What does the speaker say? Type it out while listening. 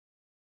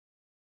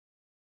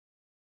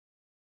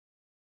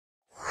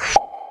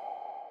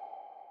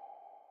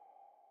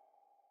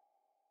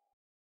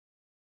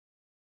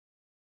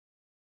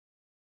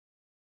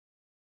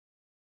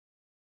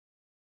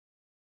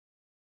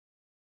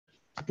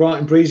Bright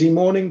and breezy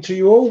morning to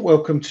you all.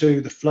 Welcome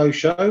to the Flow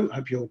Show.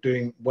 Hope you're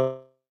doing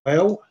well.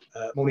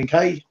 Morning,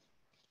 Kay.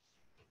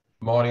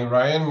 Morning,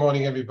 Ryan.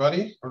 Morning,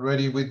 everybody.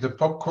 Ready with the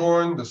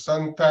popcorn, the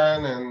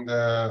suntan,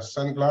 and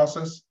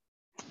sunglasses.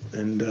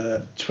 And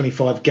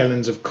 25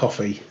 gallons of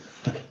coffee.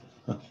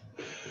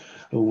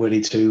 All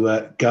ready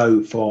to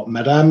go for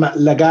Madame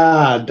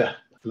Lagarde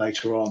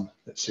later on.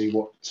 Let's see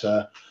what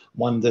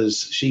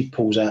wonders she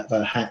pulls out of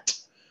her hat.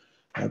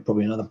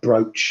 Probably another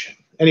brooch.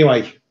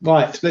 Anyway,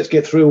 right, let's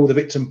get through all the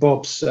bits and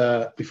bobs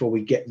before we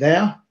get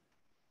there.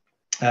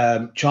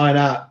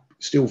 China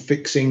still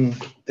fixing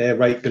their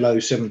rate below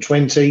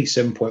 720,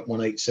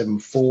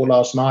 7.1874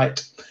 last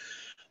night.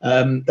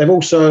 They've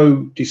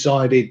also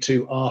decided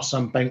to ask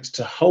some banks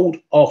to hold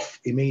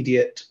off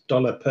immediate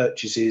dollar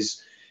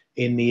purchases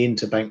in the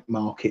interbank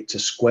market to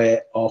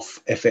square off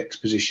FX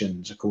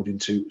positions, according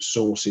to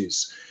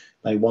sources.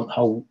 They want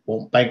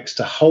banks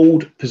to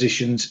hold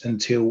positions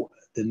until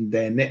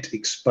their net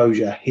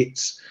exposure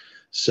hits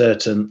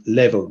certain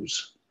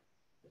levels.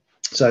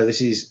 So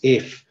this is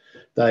if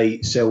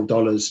they sell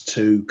dollars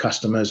to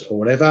customers or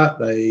whatever,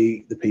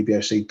 the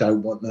PBOC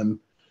don't want them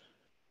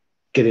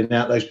getting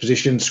out those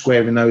positions,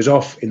 squaring those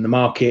off in the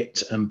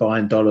market and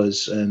buying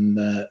dollars, and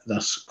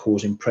thus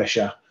causing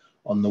pressure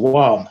on the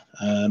yuan.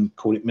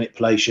 Call it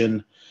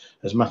manipulation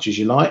as much as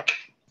you like,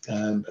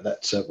 but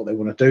that's what they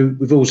want to do.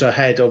 We've also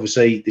had,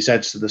 obviously, this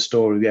adds to the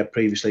story we had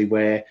previously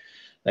where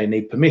they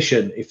need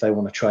permission if they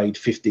want to trade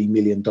 $50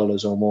 million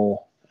or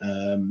more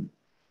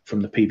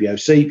from the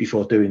PBOC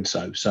before doing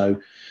so.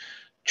 So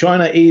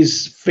China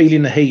is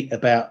feeling the heat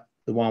about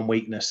the yuan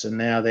weakness, and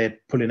now they're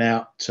pulling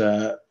out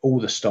all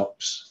the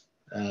stops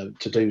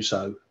to do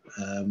so.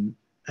 And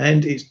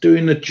it's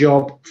doing the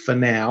job for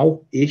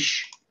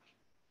now-ish.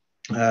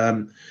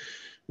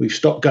 We've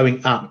stopped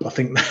going up. I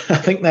think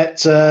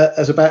that's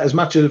as about as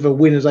much of a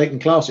win as they can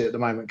class it at the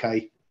moment,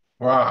 Kay.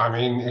 Well, I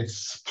mean,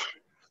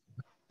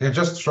 they're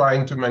just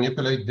trying to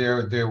manipulate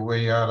their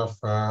way out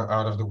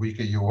of the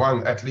weaker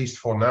yuan, at least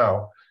for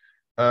now.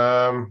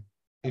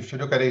 If you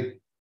look at it,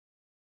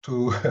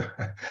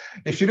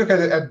 if you look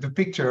at the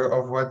picture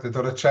of what the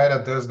dollar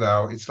China does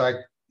now, it's like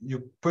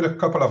you put a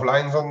couple of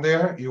lines on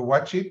there, you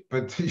watch it,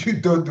 but you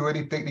don't do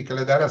any technical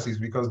analysis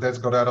because that's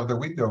gone out of the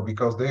window,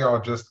 because they are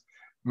just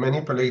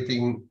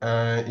manipulating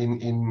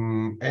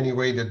in any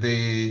way that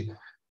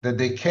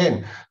they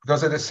can.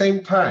 Because at the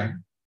same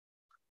time,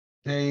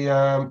 they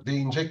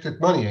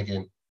injected money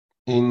again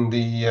in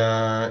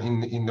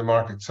the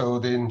market. So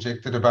they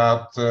injected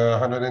about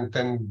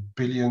 110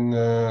 billion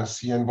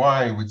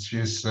CNY, which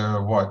is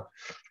what,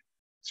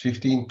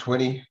 15,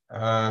 20,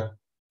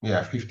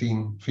 yeah,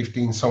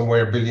 15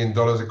 somewhere billion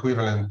dollars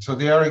equivalent. So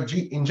they are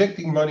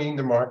injecting money in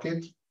the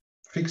market,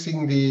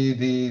 fixing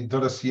the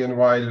dollar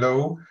CNY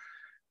low,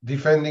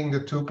 defending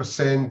the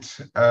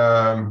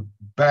 2%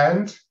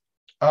 band,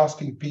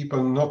 asking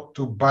people not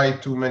to buy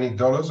too many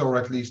dollars, or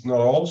at least not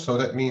all. So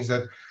that means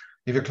that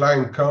if a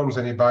client comes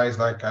and he buys,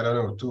 like, I don't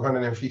know,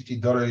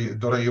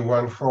 $250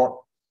 yuan for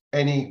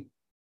any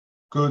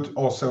good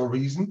or so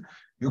reason,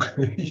 you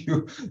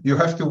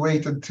have to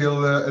wait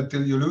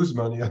until you lose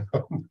money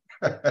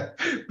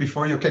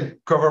before you can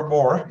cover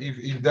more. If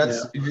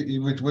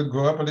it would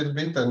go up a little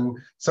bit and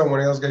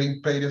someone else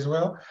getting paid as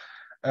well.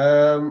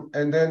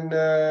 And then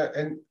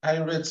and I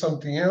read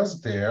something else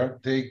there.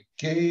 They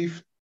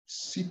gave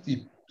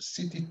City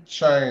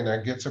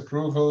China gets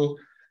approval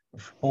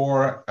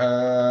for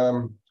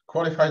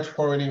qualified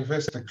foreign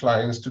investor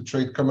clients to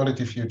trade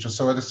commodity futures.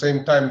 So at the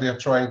same time, they're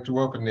trying to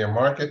open their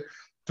market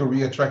to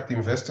re-attract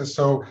investors.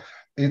 So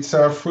it's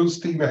a full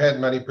steam ahead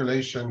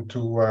manipulation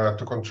to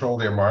control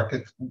their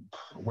market.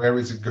 Where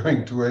is it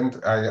going to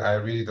end? I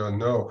really don't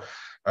know.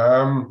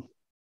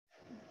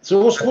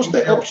 So what's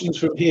their options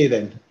from here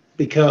then?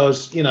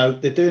 Because, you know,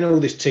 they're doing all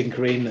this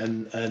tinkering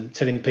and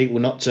telling people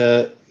not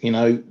to, you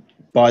know,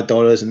 buy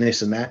dollars and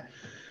this and that.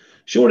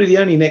 Surely the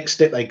only next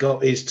step they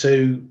got is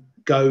to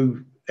go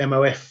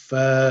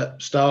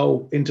MOF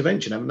style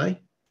intervention, haven't they?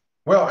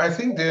 Well, I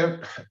think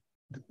there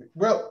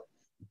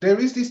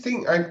is this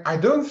thing. I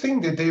don't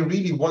think that they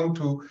really want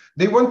to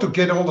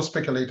get all the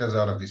speculators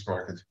out of this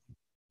market.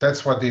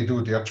 That's what they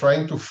do. They are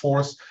trying to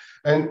force,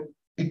 and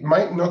it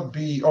might not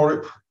be,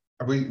 or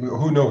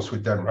who knows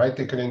with them, right?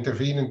 They can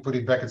intervene and put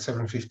it back at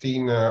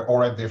 715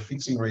 or at their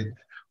fixing rate,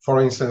 for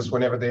instance,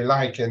 whenever they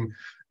like. And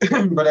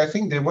but I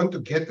think they want to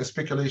get the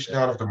speculation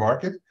out of the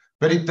market.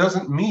 But it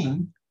doesn't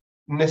mean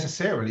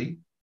necessarily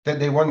that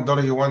they want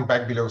dollar yuan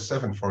back below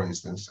 7, for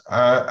instance,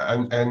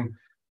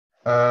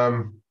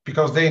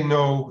 because they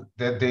know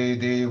that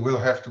they will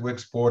have to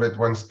export at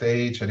one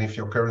stage, and if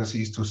your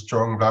currency is too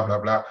strong, blah blah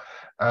blah.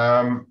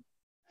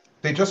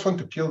 They just want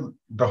to kill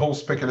the whole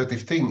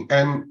speculative thing,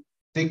 and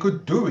they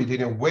could do it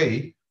in a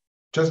way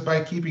just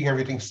by keeping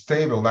everything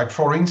stable. Like,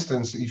 for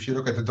instance, if you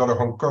look at the dollar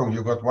Hong Kong,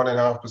 you got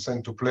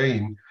 1.5% to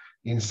play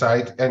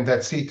inside, and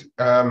that's it.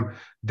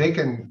 They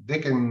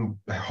can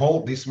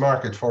hold this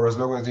market for as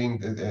long as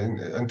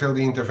until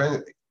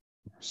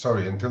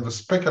the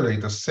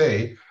speculators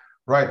say,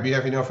 right, we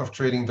have enough of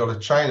trading dollar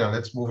China,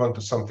 let's move on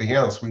to something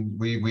else.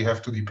 We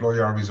have to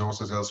deploy our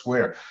resources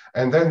elsewhere.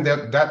 And then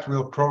that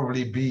will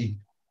probably be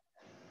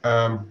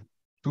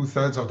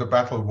 2/3 of the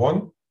battle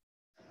won,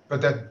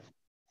 but that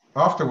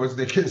afterwards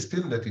they can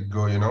still let it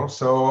go, you know.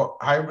 So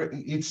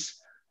it's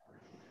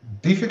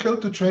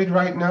difficult to trade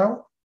right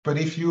now, but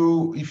if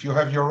you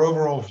have your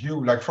overall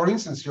view, like for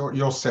instance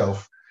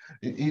yourself,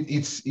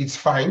 it's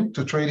fine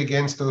to trade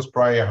against those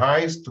prior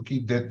highs, to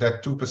keep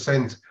that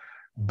 2%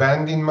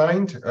 band in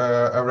mind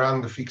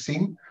around the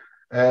fixing,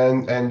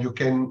 and you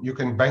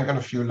can bank on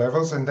a few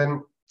levels. And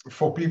then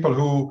for people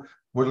who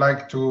would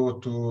like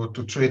to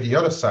trade the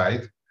other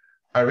side,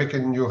 I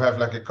reckon you have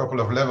like a couple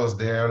of levels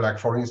there, like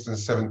for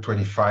instance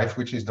 725,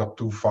 which is not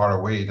too far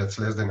away. That's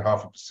less than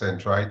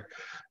 0.5%, right?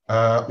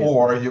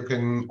 Or you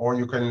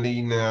can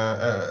lean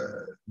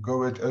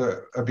go it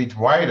a bit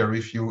wider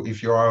if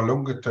you are a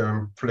longer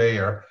term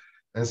player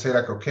and say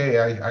like,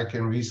 okay, I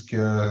can risk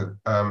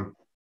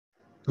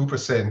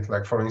 2%,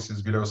 like for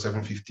instance below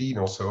 715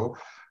 or so,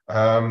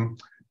 and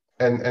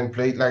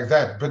play it like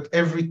that. But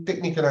every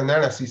technical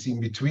analysis in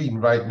between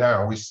right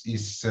now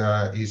is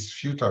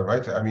futile,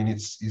 right? I mean,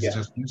 it's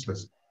just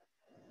useless.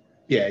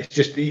 Yeah, it's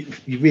just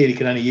you really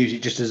can only use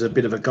it just as a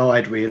bit of a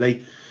guide,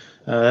 really.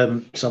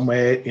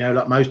 Somewhere, you know,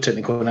 like most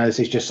technical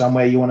analysis, just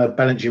somewhere you want to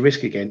balance your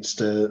risk against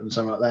and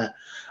something like that.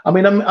 I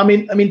mean, I'm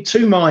in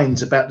two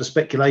minds about the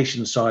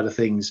speculation side of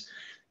things,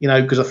 you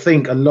know, because I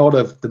think a lot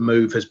of the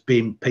move has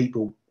been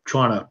people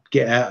trying to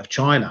get out of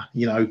China,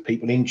 you know,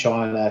 people in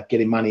China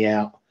getting money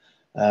out,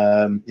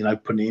 you know,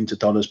 putting it into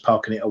dollars,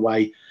 parking it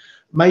away.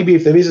 Maybe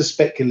if there is a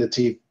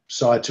speculative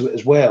side to it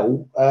as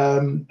well,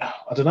 I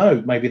don't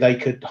know, maybe they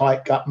could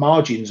hike up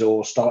margins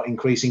or start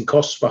increasing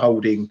costs for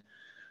holding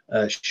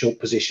short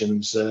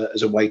positions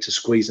as a way to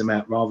squeeze them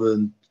out rather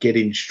than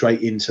getting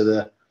straight into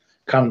the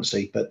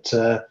currency. But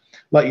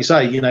like you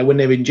say, you know, when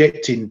they're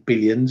injecting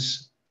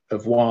billions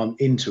of yuan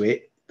into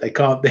it, they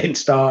can't then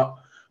start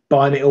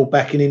buying it all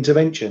back in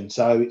intervention.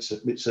 So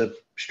it's a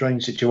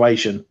strange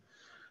situation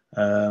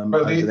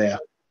over there.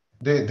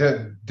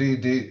 The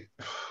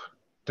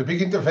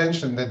big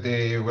intervention that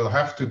they will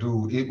have to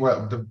do,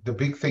 the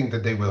big thing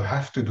that they will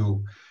have to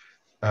do,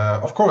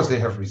 of course, they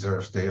have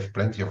reserves. They have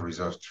plenty of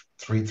reserves,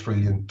 $3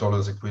 trillion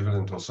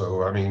equivalent or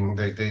so. I mean,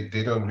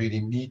 they don't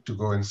really need to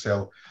go and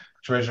sell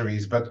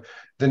treasuries. But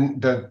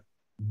the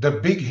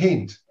big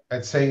hint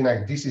at saying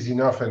like this is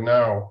enough and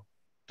now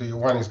the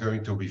yuan is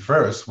going to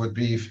reverse would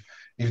be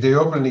if they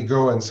openly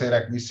go and say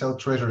like we sell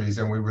treasuries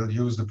and we will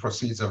use the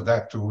proceeds of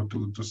that to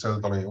sell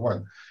dollar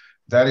yuan.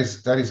 That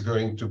is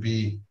going to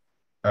be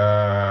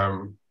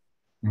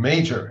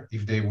major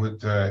if they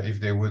would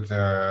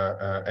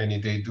any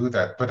day do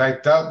that. But I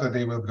doubt that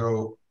they will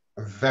go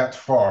that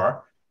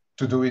far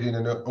to do it in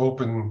an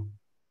open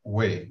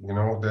way, you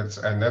know.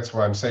 That's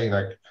why I'm saying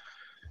like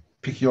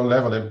pick your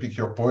level and pick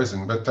your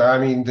poison. But I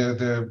mean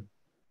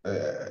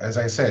as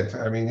I said,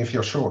 I mean if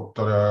you're short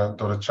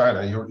dollar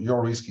China,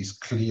 your risk is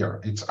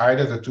clear. It's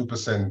either the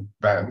 2%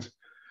 band,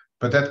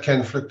 but that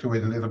can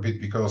fluctuate a little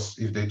bit because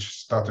if they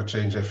start to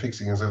change their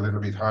fixing is a little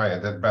bit higher,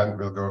 that band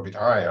will go a bit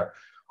higher.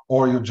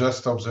 Or you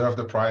just observe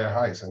the prior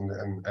highs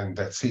and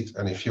that's it.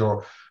 And if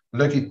you're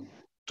lucky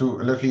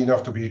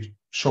enough to be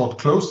short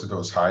close to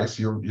those highs,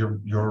 you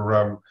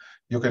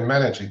can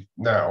manage it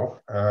now.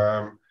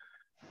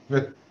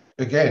 But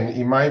again,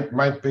 in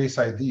my base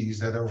idea is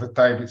that over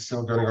time it's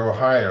still going to go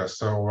higher.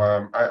 So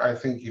I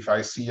think if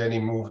I see any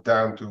move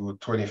down to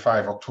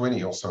 25 or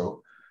 20 or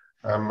so,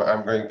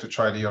 I'm going to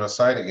try the other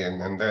side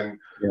again and then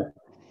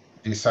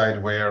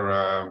decide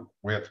where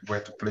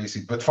to place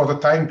it. But for the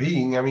time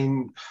being, I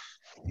mean,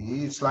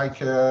 it's like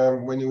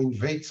when you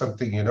invade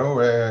something, you know,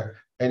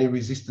 any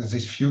resistance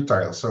is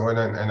futile. So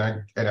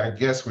and I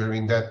guess we're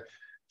in that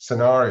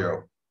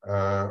scenario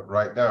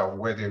right now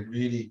where they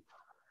really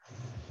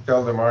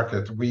tell the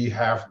market we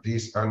have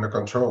this under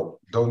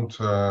control. Don't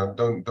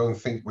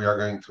think we are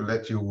going to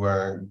let you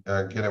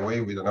get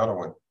away with another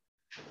one.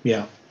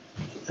 Yeah,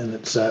 and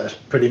it's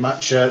pretty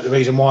much the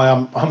reason why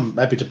I'm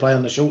happy to play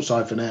on the short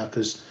side for now,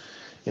 because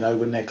you know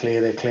when they're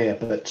clear, they're clear.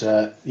 But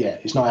yeah,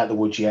 it's not out of the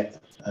woods yet.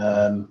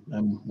 And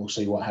we'll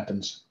see what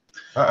happens.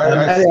 I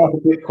have a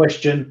quick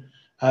question.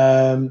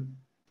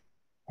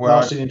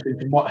 Last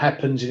intervention, what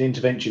happens in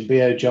intervention?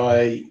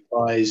 BOJ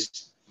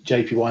buys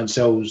JPY and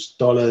sells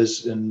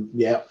dollars, and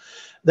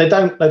they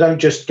don't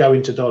just go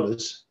into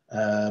dollars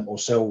or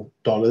sell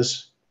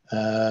dollars.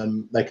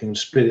 They can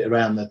split it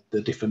around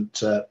the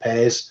different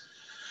pairs.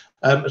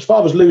 As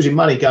far as losing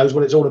money goes,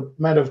 well, it's all a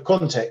matter of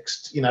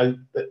context. You know,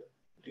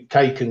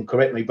 Kay can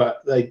correct me,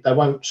 but they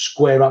won't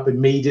square up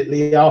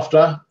immediately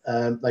after.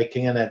 They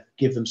can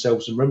give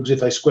themselves some room, because if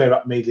they square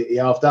up immediately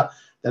after,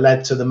 they'll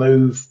add to the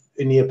move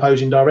in the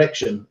opposing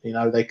direction. You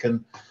know, they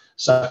can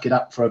suck it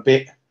up for a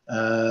bit.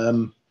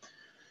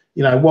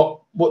 You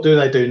know, what do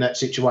they do in that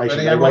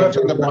situation? They wait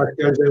until the price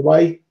goes their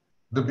way.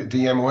 The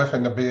MOF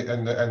and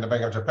the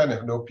Bank of Japan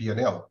have no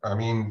P&L. I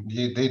mean,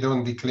 they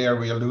don't declare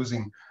we are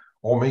losing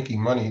or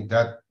making money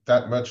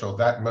that much or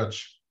that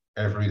much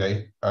every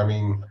day. I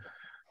mean,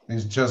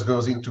 It just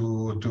goes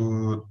into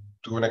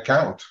to an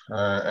account,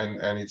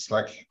 and it's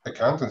like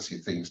accountancy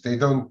things. They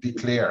don't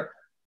declare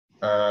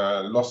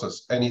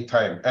losses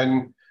anytime.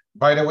 And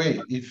by the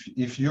way,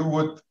 if you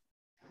would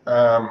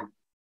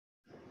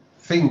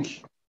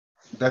think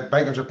that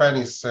Bank of Japan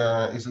is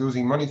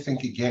losing money,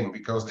 think again,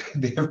 because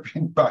they have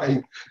been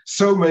buying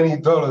so many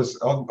dollars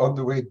on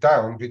the way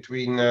down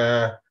between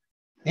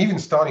even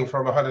starting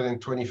from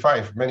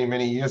 125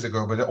 many years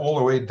ago, but all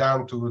the way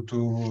down to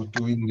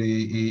in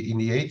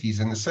the 80s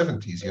and the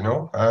 70s. You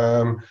know,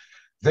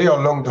 they are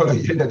long dollar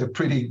yen at a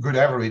pretty good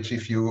average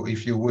if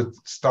you would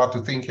start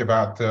to think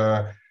about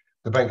the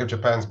Bank of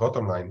Japan's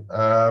bottom line.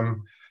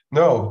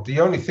 No, the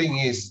only thing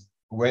is,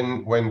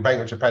 when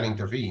Bank of Japan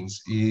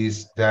intervenes,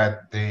 is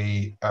that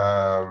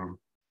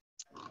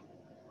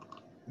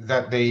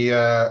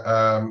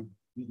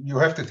you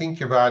have to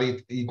think about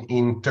it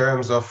in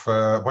terms of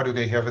what do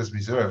they have as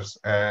reserves.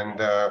 And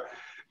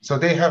so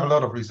they have a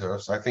lot of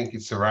reserves. I think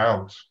it's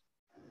around,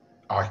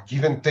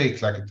 give and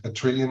take, like $1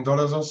 trillion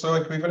or so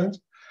equivalent.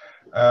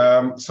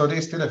 So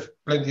they still have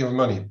plenty of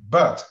money,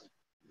 but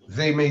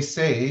they may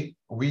say,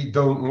 we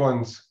don't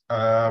want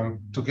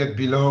to get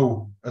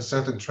below a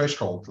certain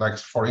threshold, like,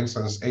 for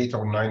instance, 800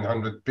 or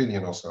 900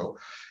 billion or so,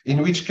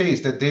 in which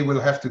case that they will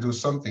have to do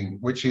something,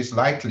 which is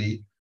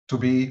likely to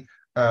be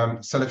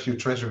sell a few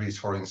treasuries,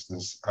 for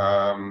instance,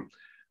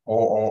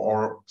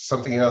 or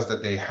something else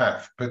that they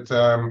have. But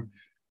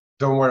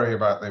don't worry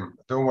about them.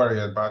 Don't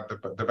worry about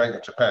the Bank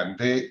of Japan.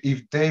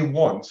 If they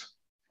want,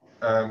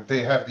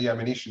 they have the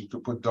ammunition to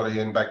put dollar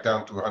yen back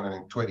down to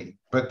 120,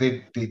 but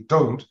they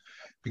don't,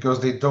 because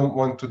they don't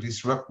want to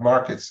disrupt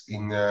markets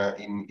in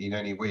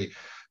any way.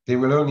 They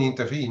will only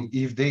intervene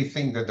if they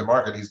think that the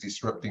market is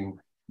disrupting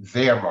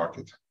their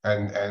market,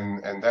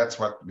 and that's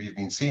what we've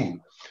been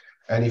seeing.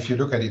 And if you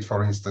look at it,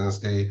 for instance,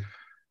 they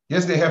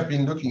have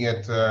been looking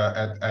at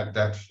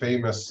that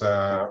famous,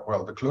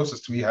 well, the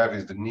closest we have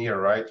is the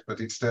NIR, right? But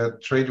it's the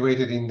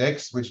trade-weighted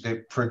index, which they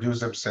produce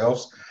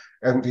themselves.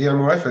 And the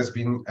MOF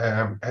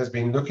has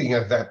been looking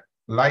at that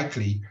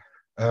lightly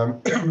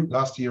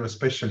last year,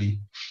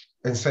 especially,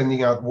 and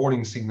sending out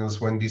warning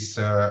signals when this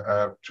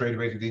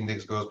trade-weighted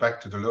index goes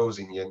back to the lows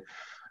in yen.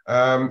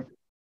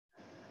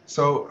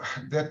 So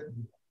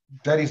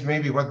that is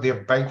maybe what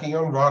they're banking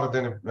on, rather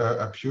than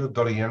a pure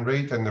dollar yen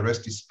rate, and the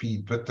rest is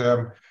speed. But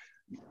to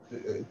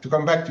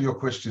come back to your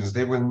questions,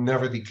 they will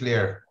never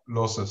declare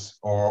losses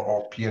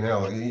or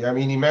P&L. I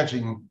mean,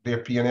 imagine their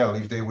P&L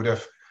if they would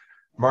have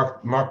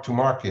mark to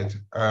market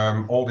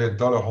all their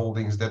dollar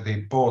holdings that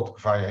they bought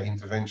via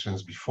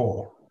interventions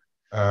before.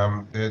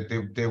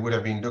 They would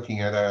have been looking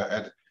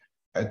at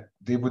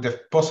they would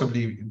have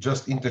possibly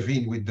just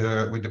intervened with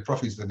the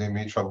profits that they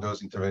made from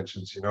those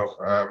interventions. You know,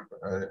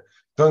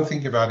 don't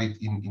think about it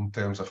in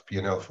terms of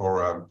P&L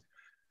for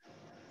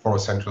a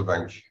central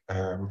bank,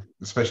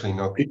 especially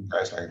not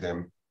guys like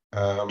them.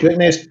 Do you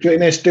think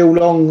they're still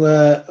long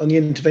on the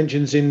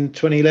interventions in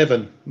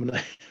 2011 when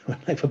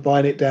they were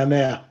buying it down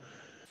there?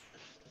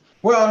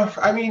 Well,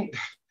 I mean,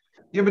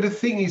 yeah, but the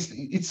thing is,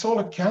 it's all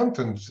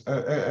accountant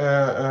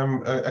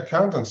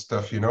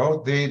stuff. You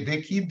know,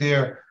 they keep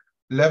their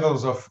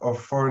levels of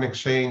foreign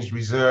exchange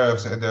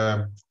reserves at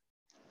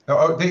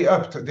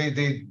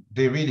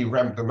they really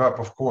ramped them up,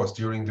 of course,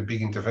 during the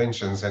big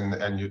interventions,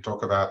 and you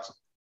talk about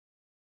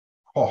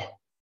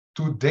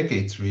 2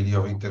 decades really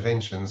of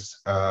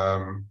interventions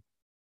from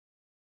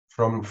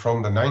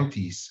the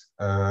 90s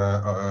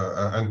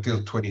until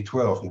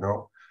 2012. You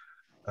know,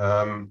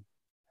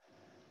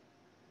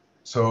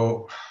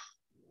 so.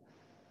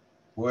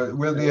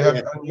 Will they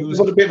have unused?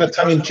 It was a bit of a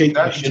tongue-in-cheek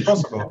question. It's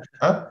possible,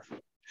 huh?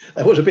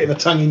 That was a bit of a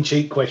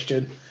tongue-in-cheek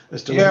question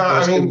as to. Yeah,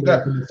 I mean,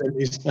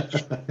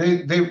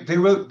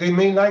 they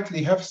may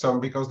likely have some,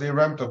 because they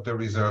ramped up the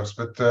reserves,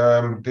 but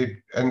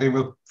they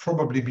will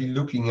probably be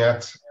looking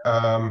at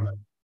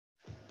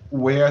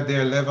where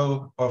their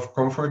level of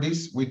comfort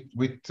is with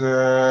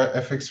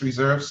FX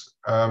reserves,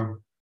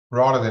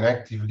 rather than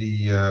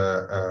actively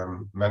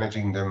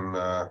managing them.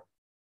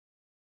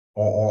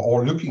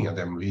 Or looking at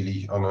them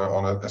really on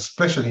a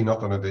especially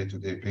not on a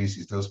day-to-day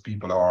basis. Those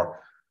people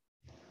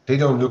they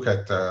don't look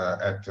at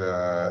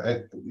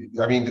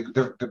I mean,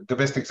 the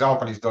best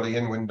example is dollar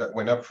yen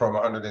went up from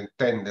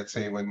 110, let's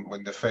say,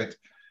 when the Fed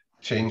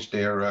changed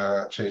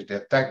their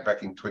tack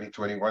back in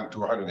 2021 to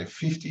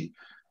 150,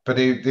 but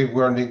they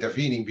weren't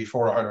intervening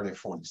before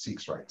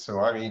 146, right? So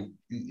I mean,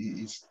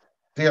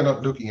 they are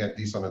not looking at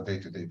this on a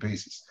day-to-day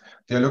basis.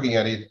 They're looking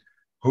at it,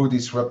 who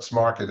disrupts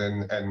market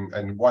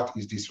and what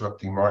is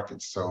disrupting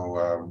markets.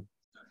 So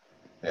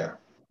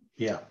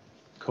yeah,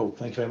 cool.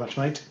 Thank you very much,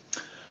 mate.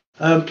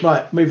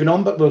 Right, moving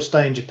on, but we'll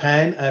stay in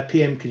Japan.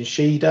 PM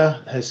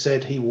Kishida has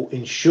said he will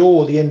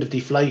ensure the end of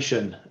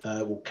deflation,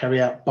 will carry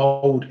out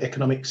bold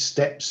economic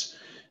steps,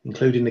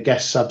 including the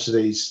gas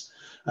subsidies,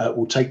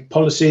 will take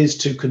policies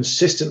to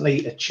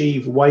consistently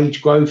achieve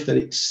wage growth that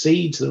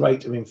exceeds the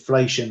rate of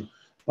inflation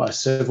by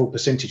several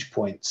percentage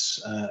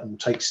points, and will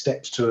take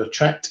steps to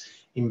attract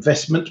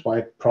investment by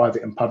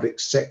private and public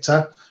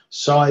sector,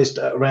 sized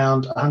at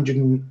around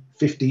 $150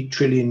 50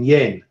 trillion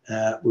yen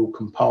will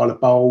compile a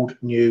bold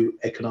new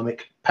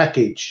economic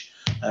package.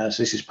 So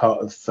this is part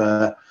of,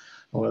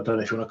 well, I don't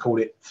know if you want to call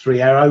it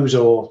 3 arrows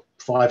or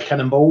 5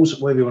 cannonballs,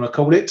 whatever you want to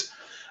call it.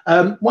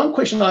 One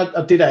question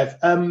I did have,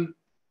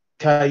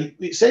 okay,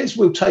 it says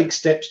we'll take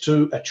steps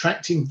to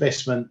attract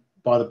investment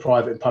by the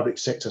private and public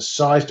sector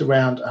sized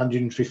around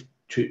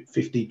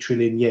 150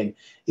 trillion yen.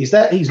 Is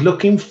that he's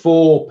looking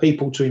for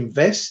people to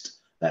invest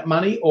that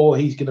money, or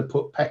he's going to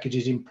put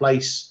packages in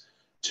place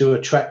to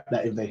attract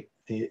that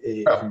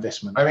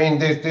investment? I mean,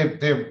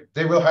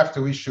 they will have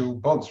to issue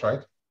bonds, right?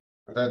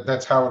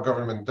 That's how a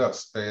government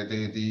does.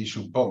 They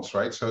issue bonds,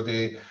 right? So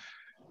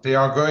they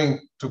are going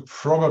to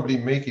probably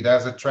make it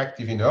as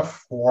attractive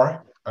enough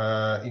for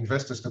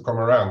investors to come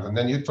around. And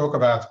then you talk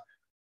about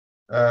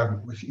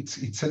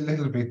it's a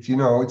little bit, you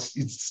know,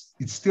 it's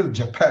still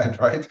Japan,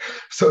 right?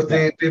 So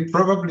they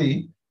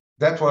probably,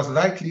 that was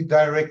likely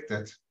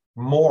directed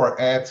more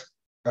at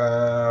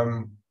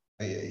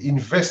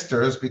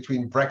investors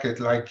between bracket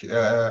like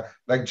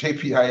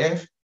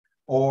JPIF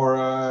or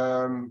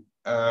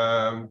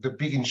the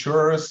big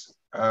insurers,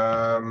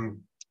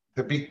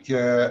 the big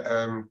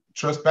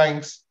trust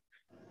banks,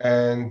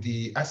 and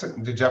the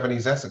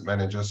Japanese asset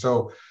managers.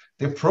 So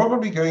they're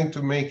probably going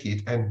to make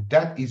it, and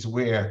that is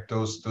where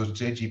those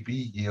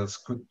JGB yields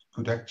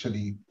could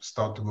actually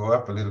start to go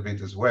up a little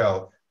bit as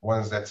well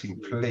once that's in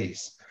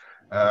place.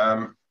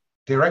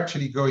 They're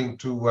actually going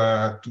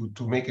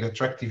to make it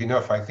attractive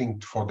enough, I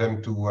think, for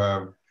them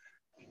to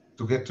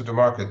get to the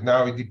market.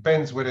 Now it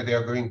depends whether they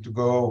are going to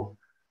go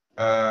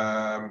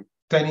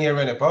 10-year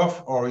and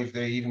above, or if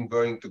they're even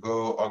going to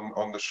go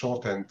on the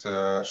shorter end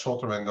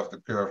of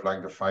the curve,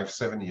 like the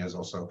 5-7 years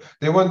or so.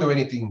 They won't do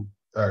anything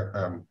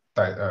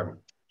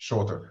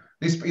shorter.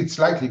 It's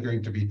likely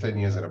going to be 10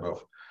 years and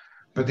above,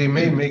 but they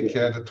may make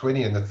the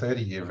 20 and the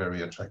 30-year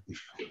very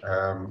attractive,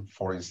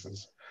 for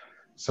instance.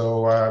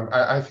 So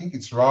I think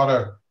it's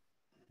rather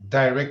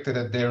directed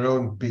at their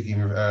own big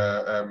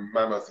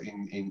mammoth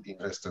in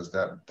investors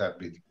that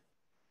big.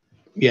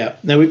 Yeah.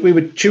 Now we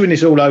were chewing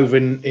this all over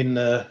in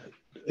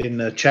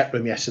the chat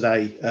room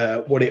yesterday,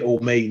 what it all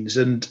means,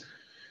 and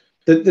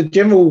the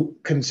general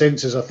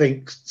consensus, I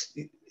think,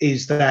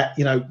 is that,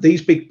 you know,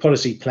 these big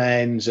policy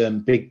plans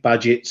and big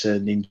budgets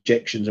and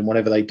injections and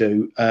whatever they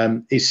do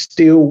is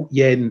still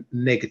yen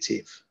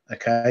negative.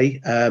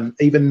 Okay,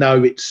 even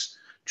though it's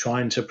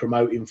trying to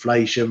promote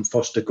inflation,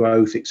 foster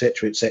growth,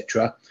 etc.,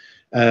 etc.,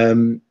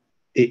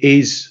 it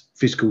is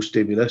fiscal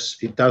stimulus.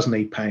 It does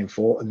need paying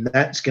for, and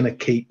that's going to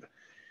keep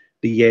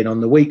the yen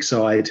on the weak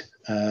side,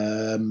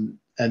 and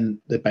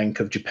the Bank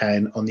of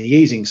Japan on the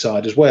easing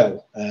side as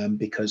well,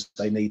 because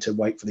they need to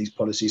wait for these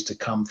policies to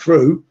come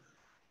through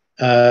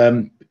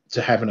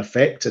to have an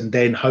effect, and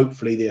then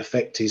hopefully the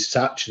effect is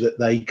such that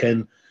they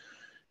can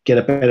get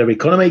a better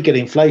economy, get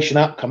inflation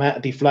up, come out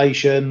of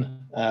deflation,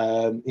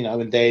 you know,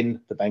 and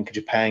then the Bank of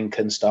Japan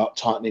can start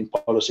tightening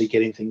policy,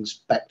 getting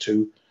things back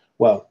to,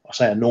 well, I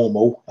say a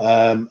normal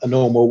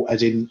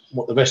as in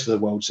what the rest of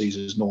the world sees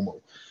as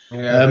normal.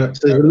 Yeah,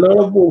 so there's a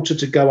lot of water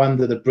to go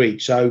under the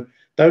bridge. So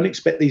don't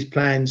expect these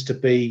plans to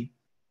be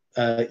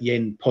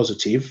yen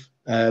positive.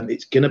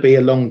 It's going to be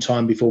a long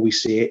time before we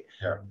see it.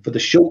 Yeah. For the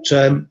short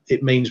term,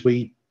 it means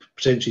we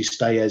potentially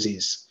stay as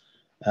is,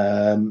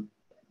 and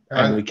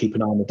we keep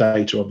an eye on the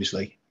data,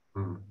 obviously.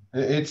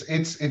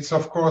 It's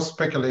of course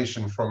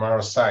speculation from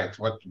our side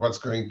what's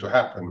going to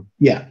happen.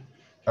 Yeah.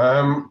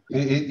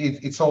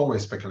 It's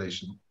always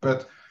speculation,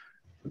 but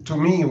to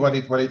me, what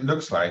it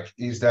looks like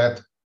is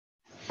that,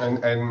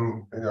 and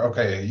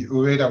okay,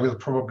 Ueda will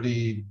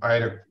probably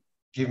either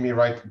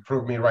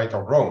prove me right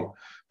or wrong,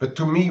 but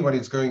to me, what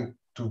it's going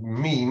to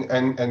mean,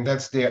 and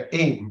that's their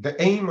aim. The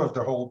aim of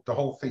the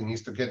whole thing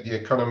is to get the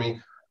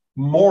economy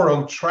more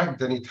on track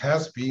than it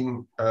has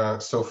been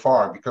so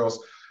far, because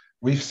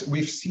we've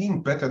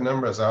seen better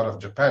numbers out of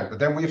Japan, but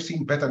then we've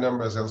seen better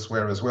numbers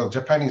elsewhere as well.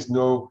 Japan is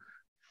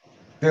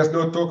there's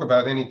no talk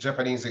about any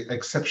Japanese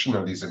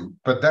exceptionalism,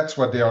 but that's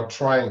what they are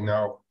trying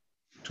now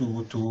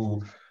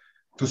to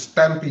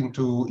stamp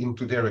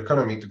into their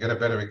economy, to get a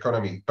better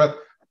economy. But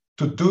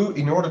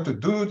in order to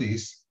do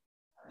this,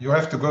 you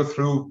have to go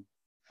through,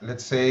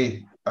 let's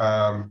say,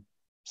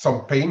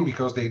 some pain,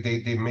 because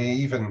they may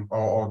even,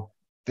 or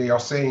they are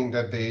saying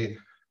that they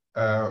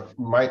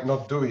might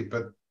not do it,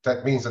 but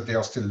that means that they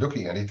are still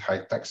looking at it, high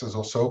taxes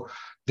or so.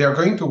 They are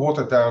going to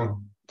water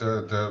down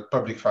the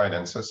public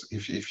finances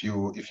if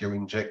you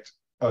inject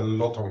a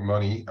lot of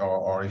money,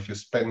 or if you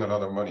spend a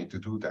lot of money to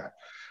do that.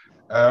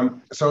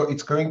 So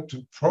it's going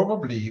to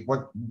probably,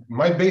 what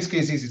my base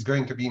case is, it's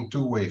going to be in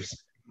 2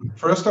 waves.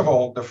 First of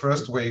all, the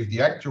first wave, the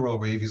actual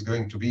wave, is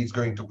going to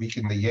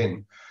weaken the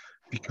yen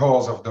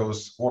because of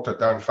those watered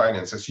down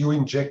finances. You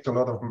inject a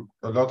lot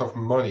of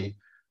money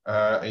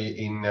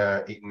in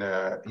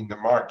the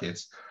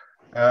markets,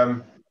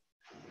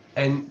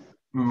 and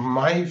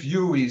my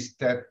view is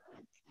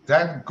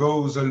that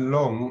goes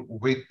along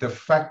with the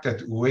fact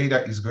that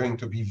Ueda is going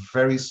to be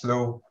very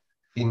slow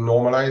in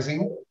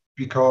normalizing,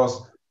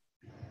 because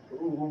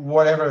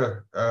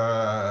whatever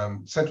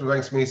central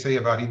banks may say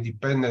about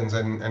independence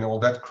and all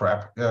that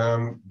crap,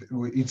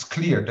 it's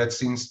clear that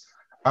since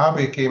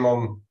Abe came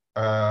on,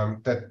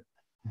 that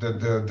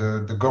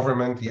the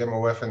government, the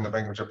MOF, and the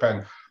Bank of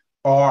Japan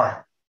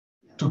are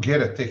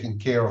together taking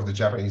care of the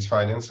Japanese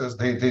finances.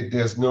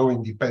 There's no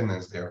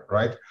independence there,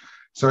 right?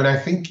 So, and I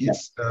think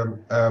it's,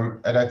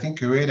 and I think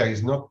Ueda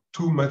is not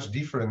too much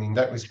different in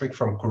that respect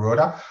from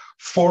Kuroda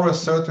for a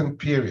certain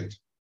period.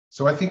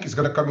 So I think it's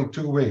going to come in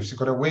two waves. You've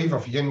got a wave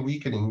of yen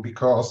weakening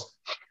because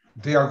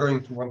they are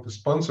going to want to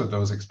sponsor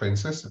those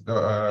expenses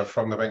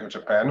from the Bank of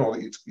Japan, or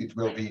it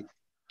will be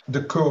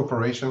the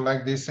cooperation,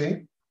 like they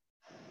say.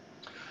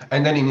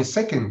 And then in a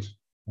second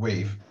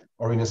wave,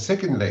 or in a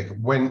second leg,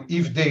 when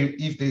if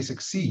they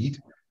succeed,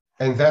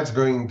 and that's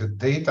going, the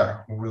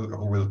data who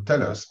will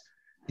tell us,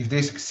 if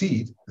they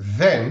succeed,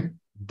 then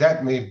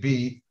that may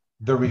be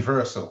the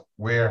reversal,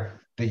 where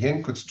the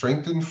yen could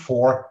strengthen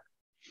for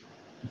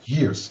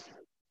years.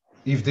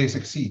 If they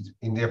succeed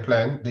in their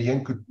plan, the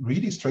yen could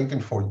really strengthen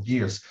for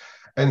years.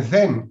 And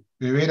then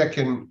Ueda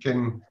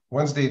can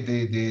once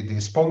they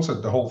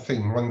sponsored the whole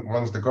thing,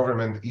 once the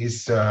government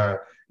is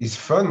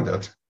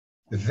funded,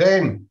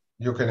 then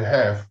you can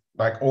have,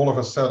 like, all of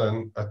a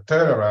sudden a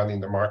turnaround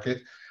in the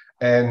market.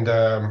 And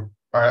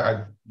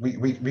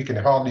we can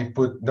hardly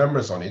put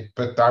numbers on it,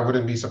 but I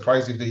wouldn't be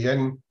surprised if the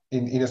yen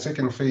in a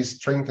second phase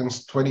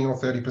strengthens 20 or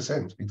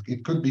 30%.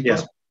 It could be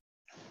possible.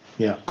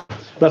 Yeah,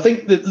 but I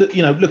think that,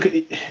 look at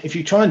it, if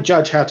you try and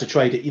judge how to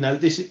trade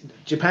it,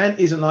 Japan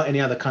isn't like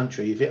any other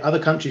country. If other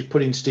countries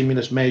put in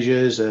stimulus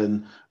measures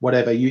and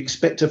whatever, you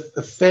expect a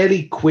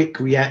fairly quick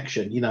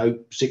reaction.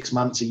 6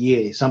 months, a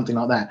year, something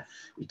like that.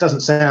 It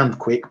doesn't sound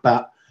quick,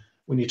 but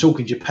when you're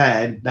talking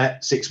Japan,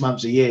 that 6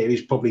 months, a year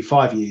is probably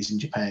 5 years in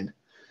Japan.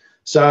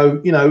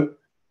 So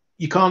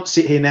you can't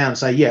sit here now and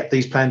say, yeah,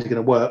 these plans are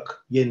going to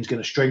work. Yen's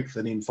going to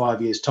strengthen in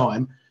 5 years'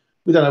 time.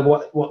 We don't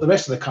know what the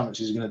rest of the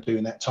currencies are going to do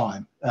in that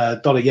time.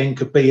 Dollar yen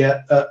could be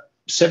at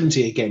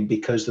 70 again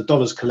because the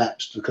dollar's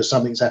collapsed because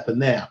something's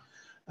happened there.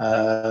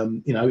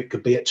 It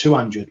could be at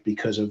 200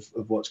 because of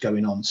what's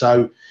going on.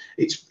 So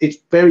it's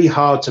very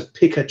hard to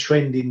pick a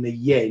trend in the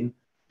yen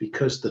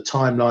because the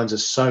timelines are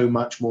so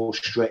much more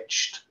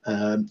stretched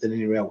than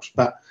anywhere else.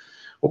 But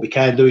what we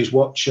can do is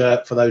watch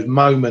for those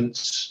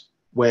moments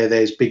where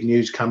there's big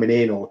news coming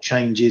in or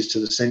changes to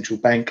the central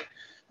bank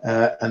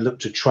and look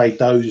to trade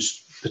those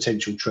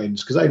potential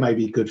trends, because they may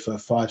be good for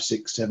 5,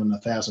 6, 7,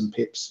 1,000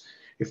 pips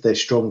if they're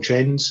strong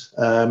trends.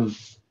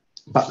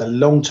 But the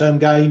long-term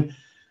game,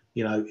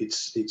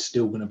 it's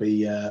still going to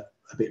be a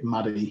bit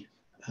muddy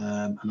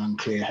and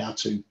unclear how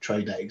to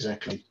trade that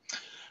exactly.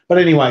 But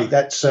anyway,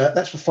 that's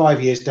for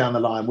 5 years down the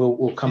line.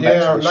 We'll come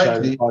back to this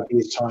show in 5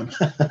 years' time.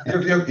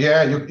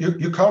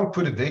 you can't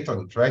put a date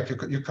on it, right?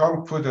 You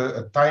can't put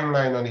a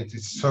timeline on it.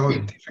 It's so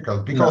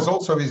difficult because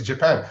also with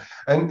Japan,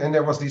 and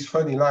there was this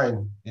funny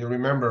line. You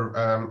remember?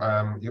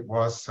 It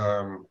was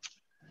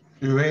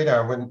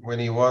Ueda when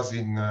he was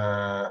in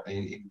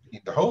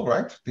the hole,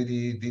 right? Did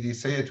he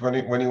say it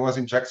when he was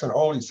in Jackson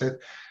Hole? He said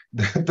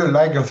the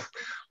lag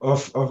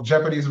of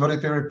Japanese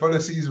monetary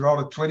policy is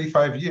rather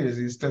 25 years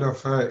instead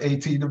of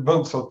 18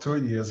 months or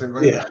 2 years. And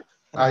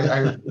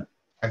I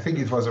think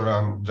it was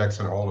around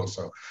Jackson Hole or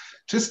so.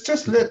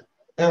 Just let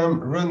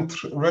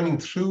running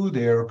through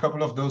there a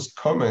couple of those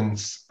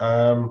comments.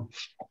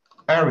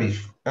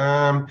 Arif,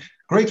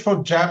 great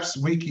for Japs,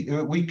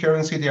 weak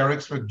currency. They are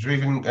expert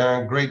driven.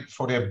 Great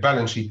for their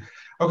balance sheet.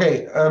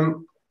 Okay,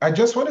 I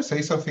just want to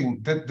say something.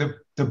 That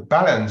the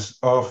balance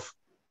of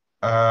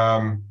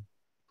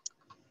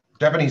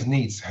Japanese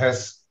needs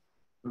has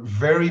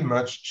very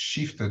much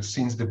shifted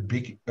since the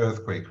big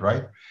earthquake,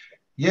 right?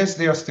 Yes,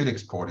 they are still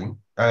exporting,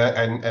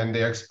 and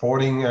they are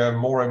exporting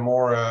more and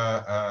more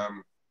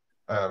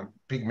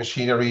big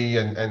machinery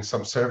and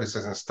some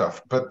services and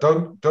stuff. But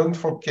don't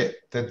forget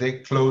that they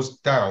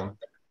closed down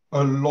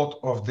a lot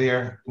of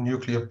their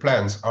nuclear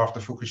plants after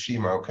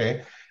Fukushima.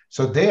 Okay,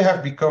 so they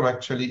have become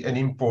actually a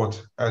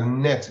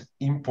net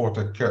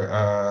importer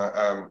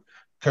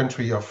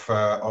country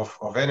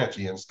of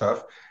energy and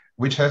stuff,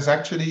 which has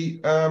actually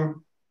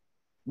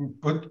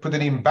put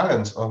an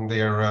imbalance on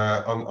their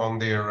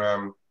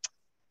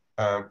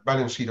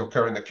balance sheet or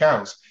current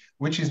accounts,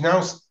 which is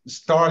now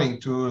starting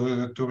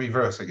to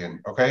reverse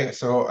again. Okay,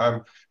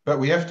 so but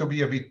we have to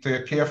be a bit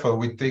careful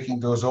with taking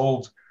those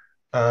old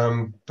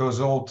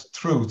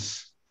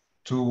truths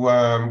to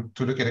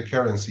look at a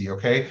currency.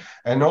 Okay,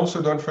 and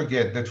also don't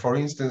forget that, for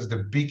instance, the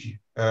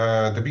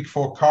big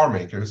four car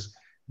makers,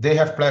 they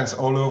have plants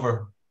all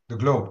over the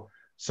globe.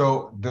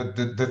 So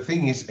the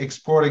thing is,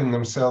 exporting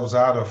themselves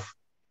out of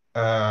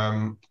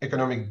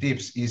economic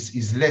dips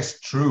is less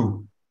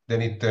true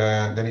than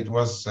it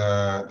was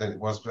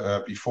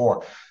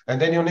before.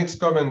 And then your next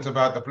comment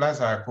about the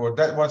Plaza Accord,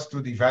 that was to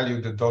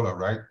devalue the dollar,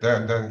 right?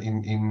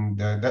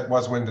 That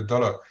was when the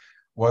dollar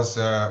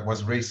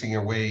was racing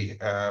away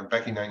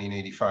back in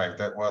 1985.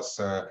 That was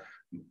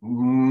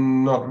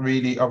not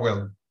really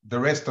well. The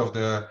rest of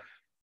the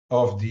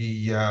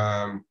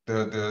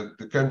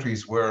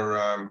countries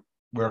were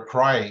were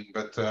crying,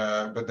 but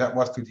that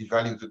was to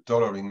devalue the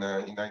dollar in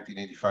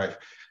 1985.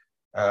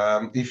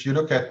 If you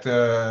look at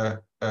the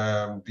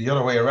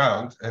other way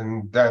around,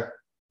 and that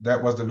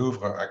was the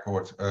Louvre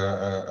Accord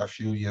a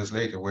few years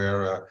later,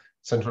 where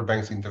central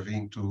banks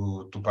intervened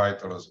to buy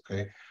dollars.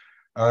 Okay.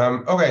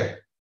 Okay.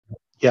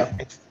 Yeah.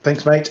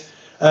 Thanks, mate.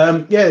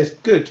 Yeah, it's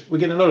good. We're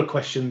getting a lot of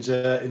questions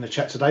in the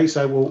chat today,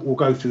 so we'll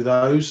go through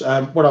those.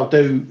 What I'll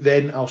do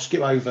then, I'll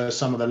skip over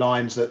some of the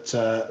lines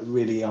that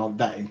really aren't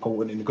that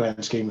important in the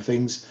grand scheme of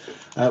things.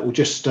 We'll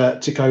just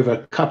tick over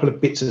a couple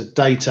of bits of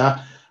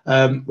data.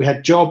 We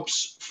had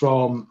jobs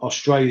from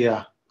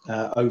Australia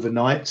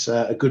overnight,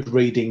 a good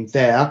reading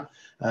there.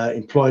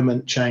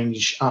 Employment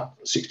change up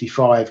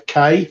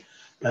 65k,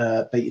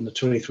 beating the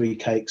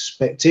 23k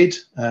expected.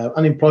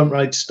 Unemployment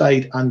rate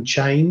stayed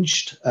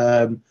unchanged.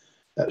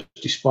 That was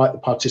despite the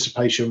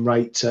participation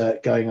rate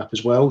going up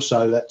as well.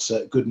 So that's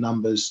good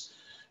numbers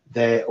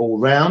there all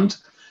round.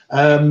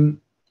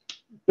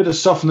 Bit of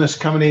softness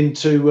coming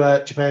into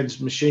Japan's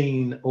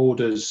machine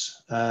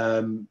orders,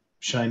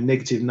 showing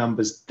negative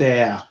numbers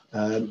there.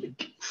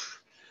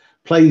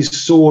 Plays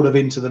sort of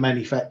into the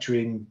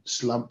manufacturing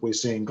slump we're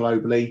seeing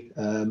globally,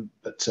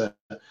 but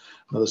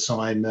another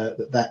sign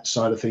that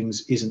side of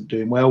things isn't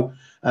doing well.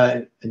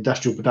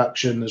 Industrial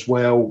production as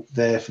well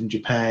there from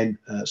Japan,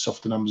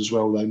 softer numbers as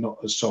well, though not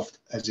as soft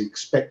as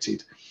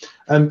expected.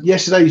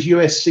 Yesterday's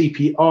US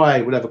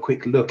CPI we'll have a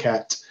quick look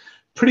at.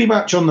 Pretty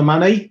much on the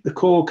money. The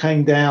core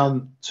came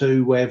down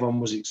to where everyone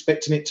was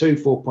expecting it to,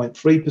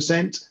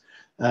 4.3%.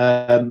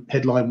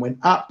 Headline went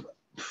up.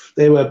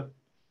 There were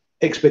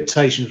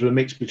expectations were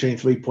mixed between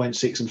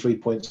 3.6 and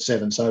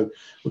 3.7, so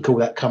we call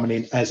that coming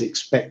in as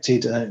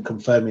expected and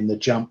confirming the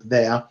jump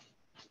there.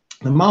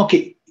 The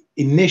market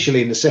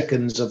initially in the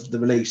seconds of the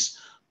release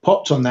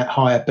popped on that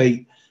higher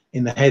beat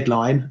in the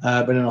headline,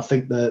 but then I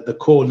think the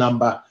core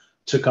number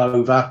took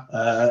over,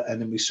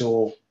 and then we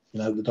saw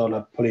the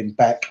dollar pulling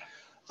back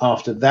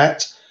after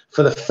that.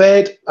 For the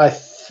Fed, I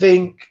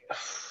think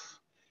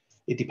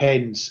it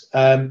depends.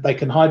 They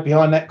can hide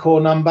behind that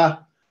core number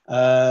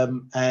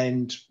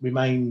and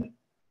remain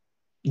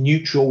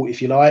neutral,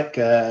 if you like,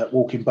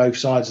 walking both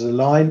sides of the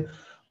line,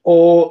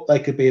 or they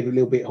could be a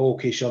little bit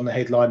hawkish on the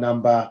headline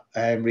number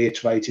and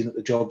reiterating that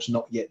the job's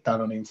not yet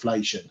done on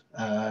inflation.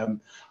 I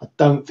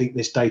don't think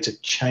this data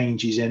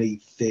changes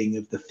anything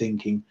of the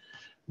thinking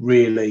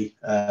really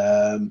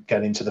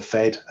going into the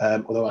Fed,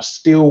 although I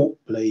still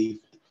believe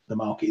the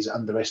market is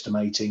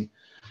underestimating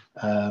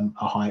a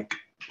hike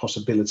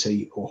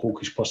possibility or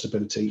hawkish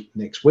possibility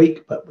next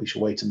week, but we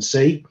shall wait and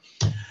see.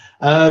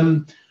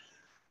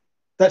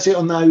 That's it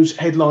on those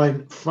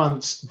headline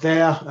fronts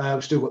there.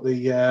 We've still got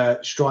the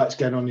strikes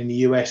going on in the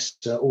US,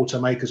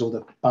 automakers, all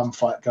the bum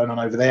fight going on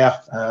over there.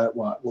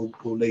 We'll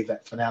leave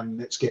that for now, and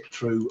let's get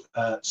through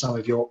some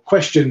of your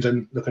questions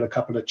and look at a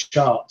couple of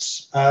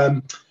charts.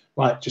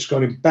 Right, just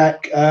going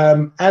back.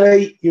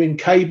 Ali, you're in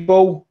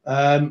cable.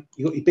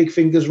 You got your big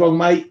fingers wrong,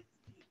 mate.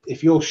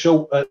 If you're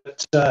short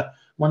at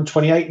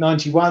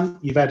 128.91,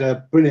 you've had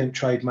a brilliant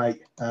trade,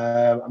 mate.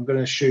 I'm going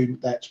to assume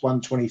that's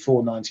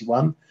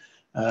 124.91.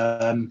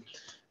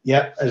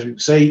 Yeah, as we can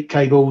see,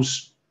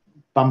 cables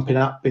bumping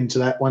up into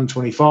that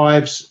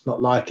 125s,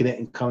 not liking it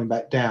and coming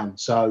back down.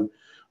 So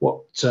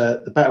what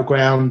the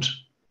battleground,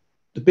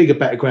 the bigger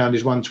battleground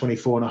is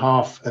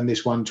 124.5 and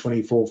this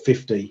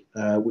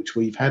 124.50, which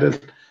we've had a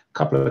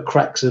couple of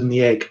cracks in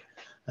the egg.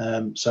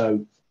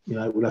 So,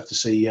 we'll have to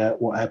see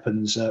what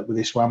happens with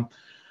this one.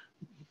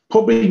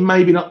 Probably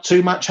maybe not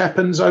too much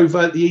happens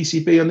over the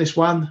ECB on this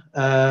one,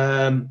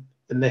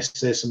 unless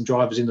there's some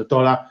drivers in the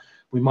dollar.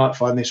 We might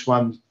find this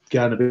one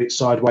going a bit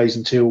sideways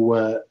until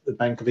the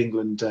Bank of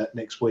England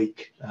next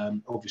week,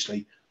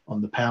 obviously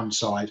on the pound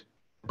side.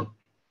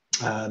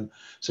 So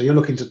you're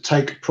looking to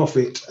take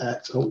profit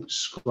at, oh, it's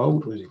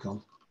scrolled, where's it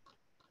gone?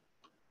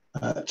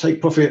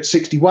 Take profit at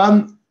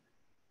 61.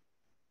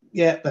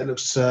 Yeah, that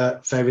looks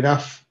fair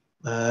enough.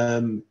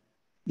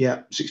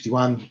 Yeah,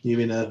 61.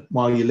 You're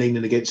while you're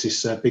leaning against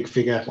this big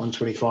figure,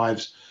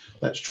 125s.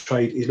 That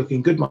trade is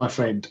looking good, my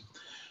friend.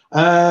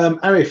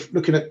 Arif,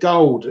 looking at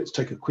gold. Let's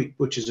take a quick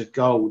butchers of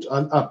gold.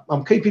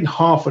 I'm keeping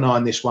half an eye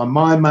on this one.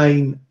 My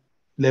main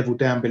level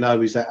down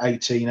below is that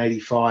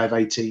 1885,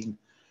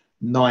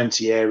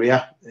 1890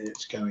 area.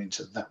 Let's go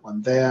into that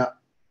one there.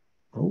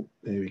 Oh,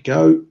 there we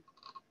go.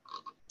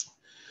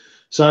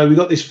 So we've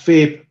got this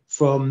fib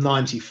from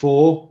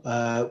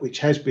 94, which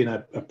has been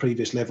a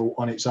previous level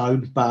on its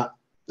own, but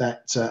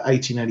that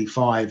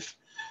 1885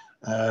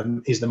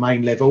 is the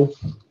main level.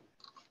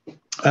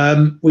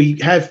 We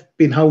have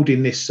been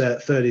holding this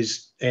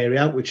 30s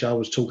area, which I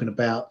was talking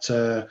about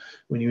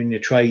when you were in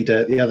your trade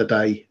the other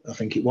day, I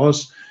think it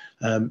was.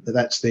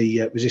 That's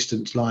the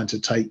resistance line to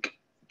take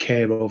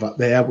care of up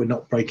there. We're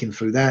not breaking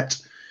through that.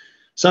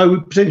 So we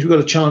potentially got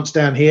a chance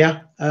down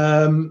here.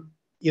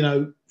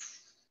 You've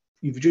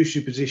reduced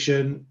your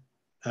position.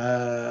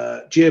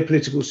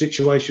 Geopolitical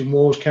situation,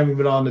 wars, can we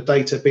rely on the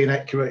data being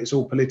accurate? It's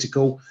all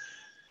political.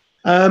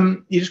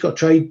 You just got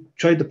to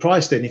trade the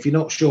price then. If you're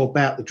not sure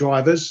about the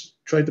drivers,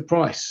 trade the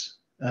price.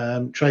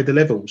 trade the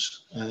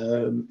levels.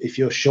 If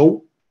you're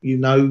short,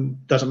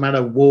 doesn't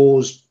matter,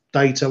 wars,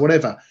 data,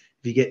 whatever.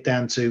 If you get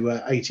down to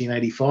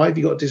 1885,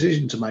 you've got a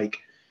decision to make.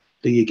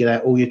 Do you get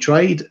out all your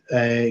trade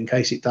in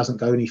case it doesn't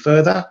go any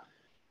further?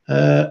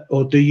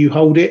 Or do you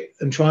hold it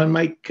and try and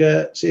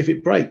see if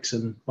it breaks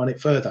and run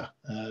it further?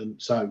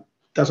 So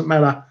it doesn't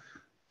matter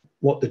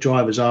what the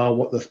drivers are,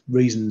 what the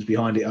reasons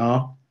behind it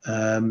are.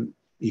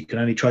 You can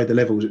only trade the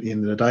levels at the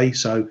end of the day.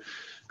 So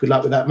good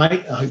luck with that,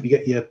 mate. I hope you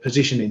get your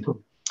position in.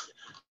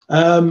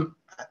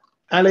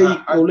 Ali,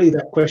 we'll leave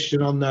that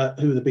question on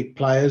who are the big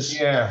players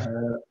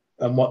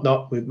and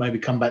whatnot. We'll maybe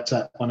come back to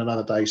that one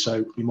another day.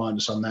 So remind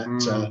us on that.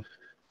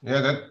 Do you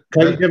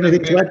have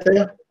anything to add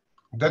there?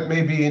 That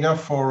may be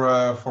enough for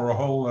a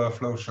whole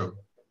flow show.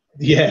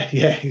 Yeah,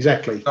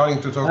 exactly.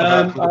 Starting to talk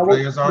about who the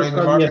players are in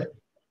the market.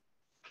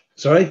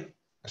 Sorry?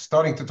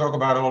 Starting to talk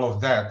about all of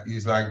that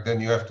is like,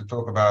 then you have to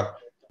talk about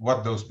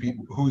what those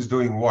people, who's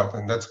doing what,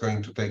 and that's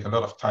going to take a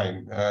lot of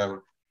time.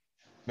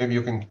 Maybe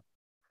you can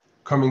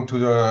come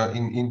into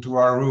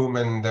our room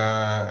and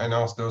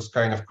ask those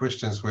kind of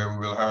questions where we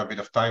will have a bit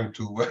of time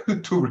to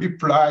to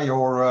reply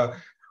or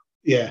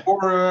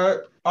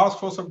ask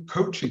for some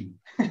coaching.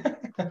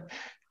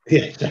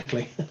 Yeah,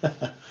 exactly.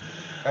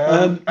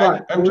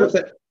 Right.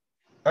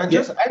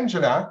 Just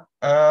Angela.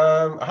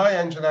 Hi,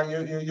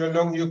 Angela. You're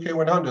long UK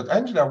 100.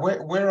 Angela,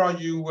 where are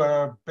you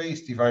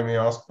based, if I may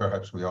ask?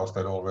 Perhaps we asked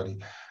that already.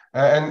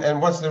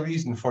 And what's the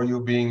reason for you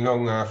being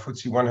long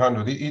FTSE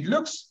 100? It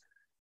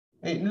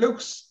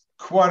looks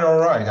quite all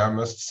right, I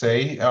must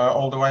say.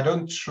 Although I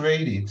don't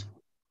trade it.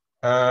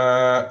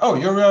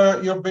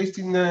 You're based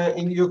in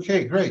the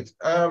UK. Great.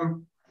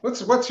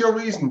 What's your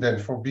reason then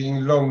for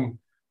being long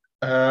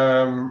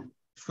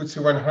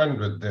FTSE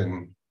 100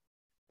 then?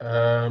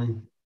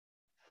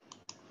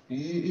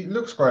 It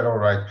looks quite all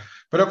right,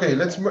 but okay,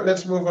 let's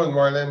move on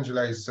while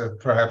Angela is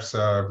perhaps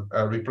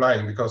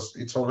replying, because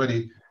it's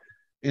already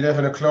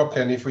 11 o'clock,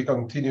 and if we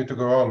continue to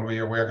go on, we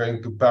are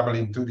going to babble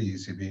into the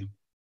ECB.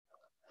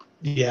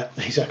 Yeah,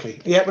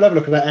 exactly. Yeah, we'll have a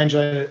look at that,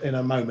 Angela, in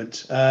a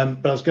moment.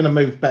 But I was going to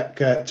move back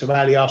to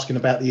Ali asking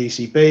about the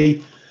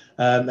ECB.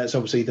 That's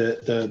obviously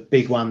the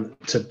big one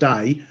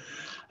today.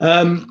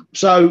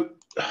 So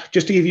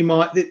just to give you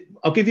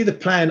I'll give you the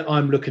plan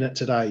I'm looking at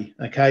today,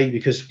 okay?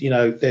 Because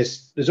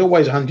there's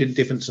always 100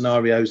 different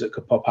scenarios that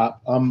could pop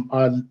up.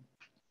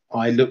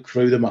 I look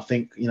through them. I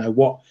think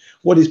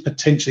what is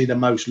potentially the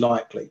most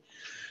likely.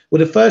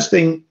 Well,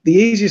 the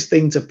easiest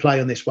thing to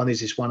play on this one is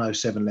this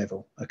 107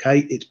 level, okay?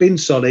 It's been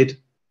solid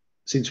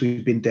since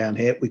we've been down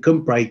here. We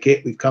couldn't break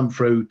it. We've come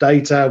through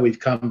data. We've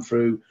come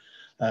through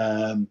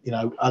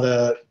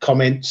other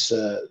comments,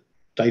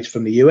 data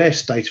from the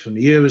US, data from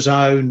the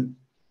Eurozone,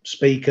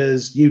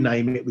 speakers, you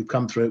name it, we've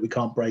come through it, we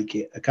can't break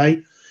it,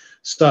 okay?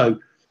 So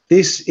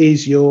this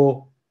is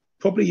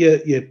probably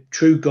your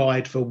true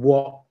guide for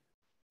what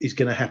is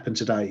going to happen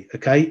today,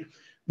 okay?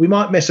 We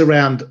might mess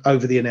around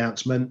over the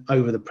announcement,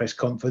 over the press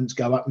conference,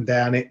 go up and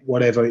down it,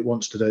 whatever it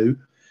wants to do.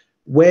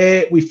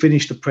 Where we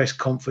finish the press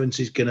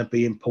conference is going to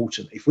be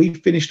important. If we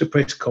finish the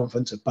press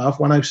conference above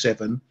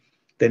 107,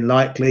 then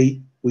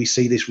likely we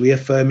see this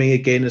reaffirming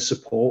again as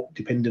support,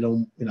 depending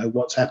on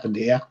what's happened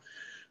here.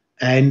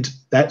 And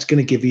that's going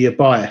to give you a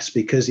bias,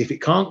 because if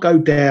it can't go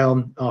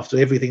down after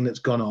everything that's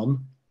gone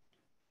on,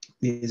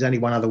 there's only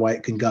one other way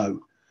it can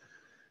go.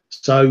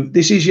 So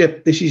this is your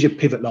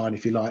pivot line,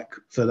 if you like,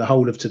 for the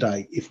whole of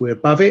today. If we're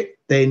above it,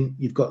 then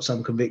you've got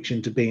some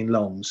conviction to be in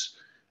longs.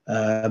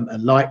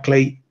 And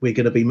likely we're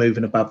going to be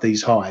moving above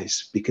these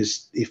highs,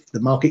 because if the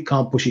market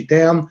can't push it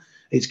down,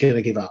 it's going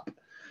to give up.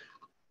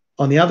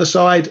 On the other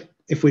side,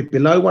 if we're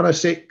below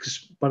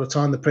 106 by the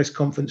time the press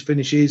conference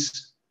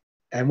finishes,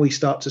 and we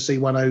start to see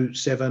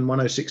 107,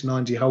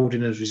 106.90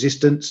 holding as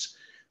resistance,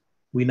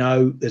 we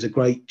know there's a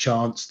great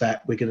chance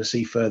that we're going to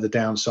see further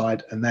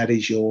downside, and that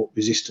is your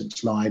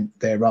resistance line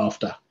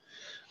thereafter.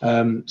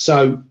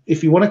 So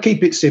if you want to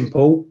keep it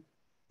simple,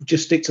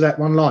 just stick to that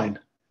one line,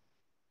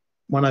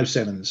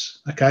 107s,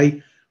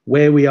 okay?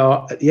 Where we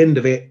are at the end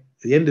of it,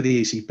 the end of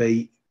the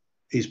ECB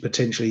is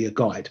potentially a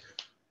guide.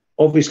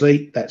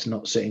 Obviously, that's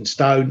not set in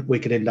stone. We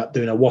could end up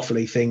doing a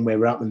waffly thing where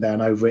we're up and down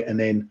over it, and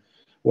then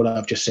what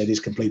I've just said is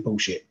complete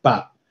bullshit.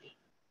 But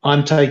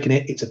I'm taking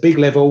it. It's a big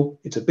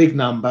level. It's a big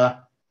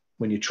number.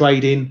 When you're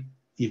trading,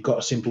 you've got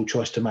a simple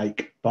choice to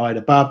make. Buy it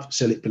above,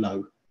 sell it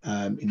below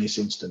in this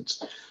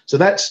instance. So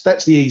that's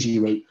the easy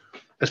route.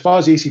 As far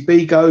as the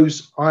ECB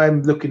goes,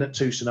 I'm looking at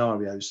two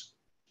scenarios.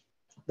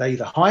 They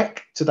either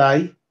hike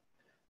today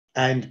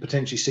and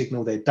potentially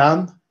signal they're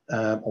done,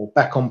 or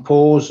back on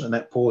pause, and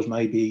that pause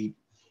may be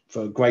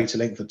for a greater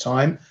length of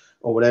time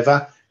or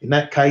whatever. In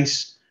that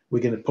case,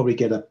 we're going to probably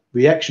get a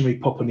reactionary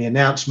pop on the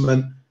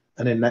announcement,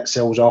 and then that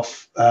sells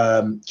off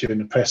during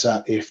the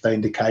presser if they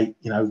indicate,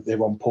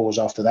 they're on pause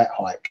after that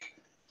hike.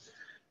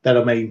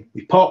 That'll mean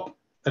we pop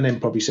and then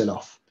probably sell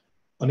off.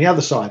 On the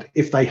other side,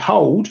 if they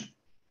hold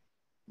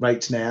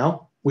rates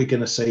now, we're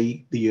going to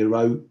see the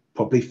euro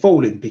probably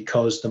falling,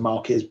 because the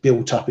market has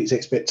built up its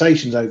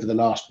expectations over the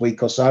last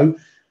week or so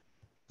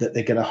that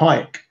they're going to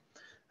hike.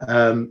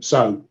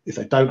 So if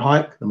they don't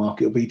hike, the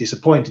market will be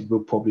disappointed.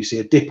 We'll probably see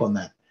a dip on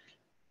that.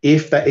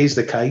 If that is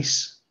the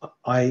case,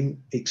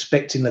 I'm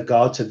expecting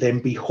Lagarde to then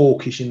be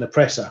hawkish in the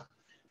presser,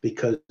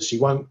 because she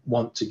won't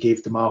want to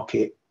give the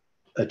market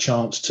a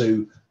chance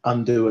to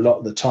undo a lot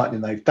of the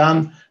tightening they've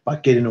done by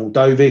getting all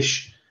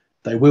dovish.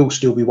 They will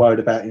still be worried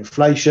about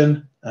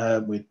inflation.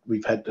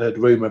 We've heard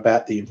rumour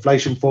about the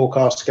inflation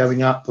forecast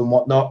going up and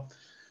whatnot.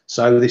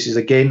 So this is,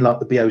 again, like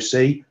the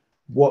BOC.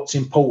 What's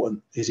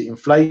important? Is it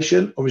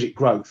inflation or is it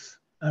growth?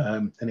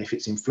 And if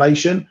it's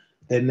inflation,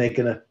 then they're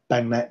going to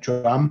bang that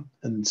drum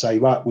and say,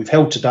 right, we've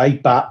held today,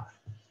 but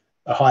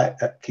a hike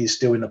is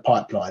still in the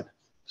pipeline.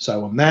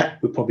 So on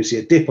that, we'll probably see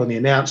a dip on the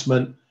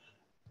announcement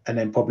and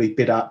then probably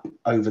bid up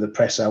over the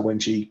presser when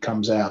she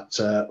comes out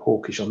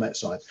hawkish on that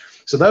side.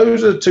 So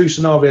those are the two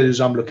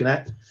scenarios I'm looking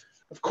at.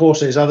 Of course,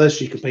 there's others.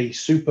 She could be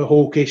super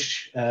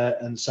hawkish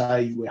and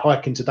say, we're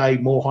hiking today,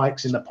 more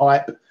hikes in the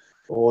pipe.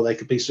 Or they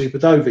could be super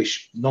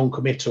dovish,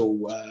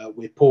 non-committal,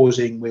 we're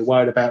pausing, we're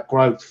worried about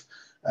growth.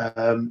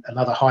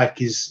 Another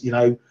hike is,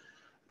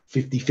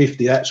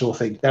 50-50, that sort of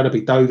thing. That'll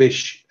be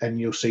dovish, and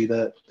you'll see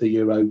the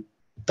euro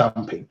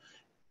dumping.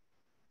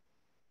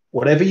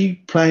 Whatever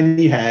plan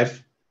you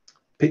have,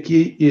 pick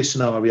your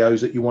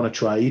scenarios that you want to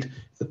trade.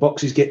 If the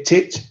boxes get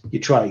ticked, you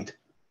trade.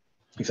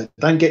 If they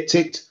don't get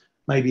ticked,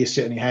 maybe you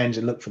sit on your hands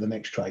and look for the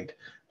next trade.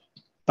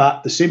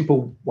 But the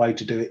simple way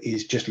to do it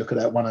is just look at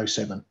that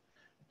 107.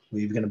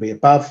 We're going to be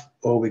above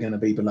or we're going to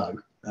be below.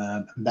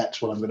 And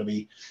that's what I'm going to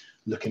be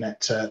looking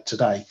at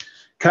today.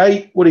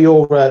 Kay, what are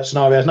your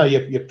scenarios? I know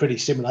you're pretty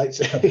similar.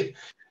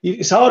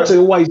 It's hard to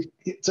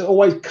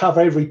always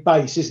cover every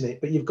base, isn't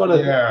it? But you've got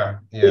to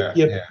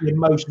your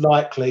most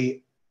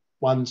likely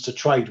ones to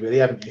trade, really,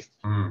 haven't you?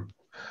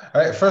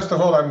 First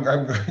of all, I'm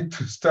going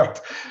to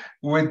start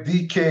with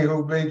DK,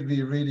 who made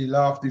me really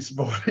laugh this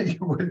morning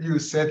when you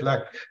said,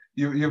 like,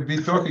 you've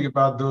been talking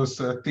about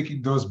those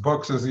ticking those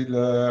boxes in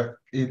our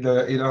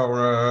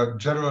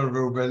general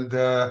room, and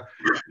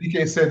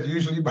DK said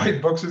usually my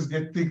boxes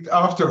get ticked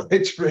after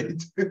I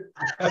trade.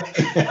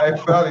 I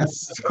found it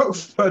so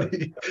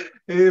funny.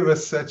 It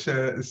was such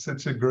a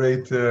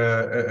great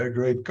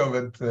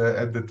comment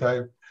at the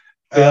time.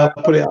 Yeah,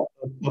 I'll put it up.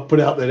 I'll put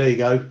it up there. There you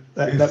go.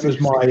 That was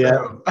my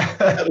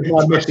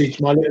message,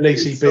 my little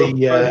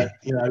ECB,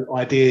 so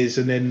ideas,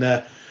 and then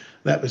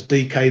that was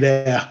DK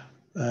there.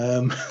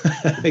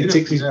 He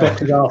ticks his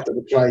boxes after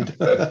the trade.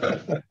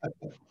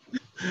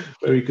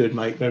 Very good,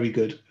 mate. Very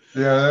good.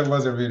 Yeah, that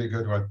was a really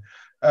good one.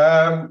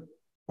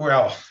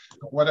 Well,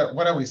 what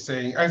are we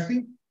saying? I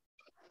think,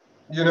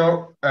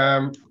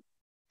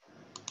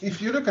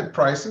 if you look at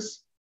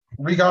prices,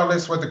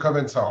 regardless what the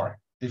comments are,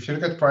 if you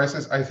look at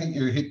prices, I think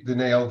you hit the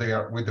nail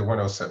there with the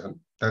 107.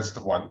 That's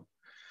the one.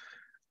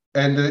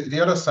 And the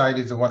other side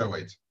is the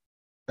 108.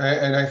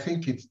 And I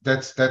think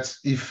that's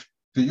if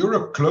the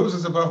euro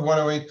closes above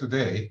 108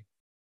 today,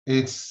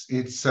 it's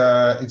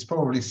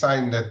probably a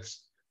sign that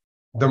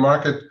the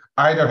market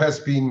either has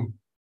been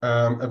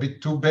a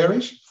bit too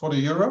bearish for the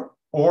euro,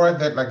 or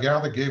that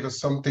Lagarde gave us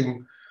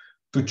something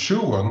to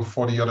chew on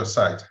for the other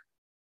side.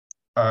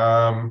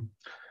 And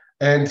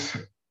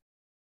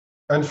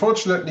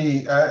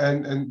unfortunately,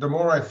 and the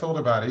more I thought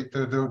about it,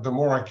 the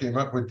more I came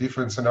up with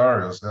different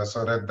scenarios.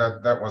 So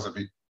that was a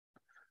bit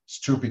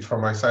stupid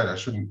from my side. I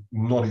shouldn't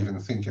not even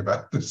think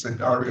about the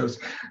scenarios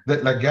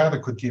that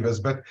Lagarde could give us.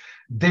 But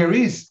there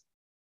is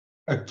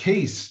a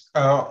case,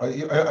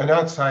 an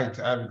outside,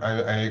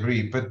 I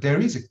agree, but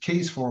there is a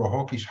case for a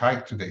hawkish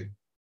hike today.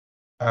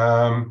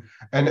 And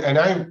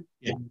I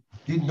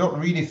did not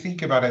really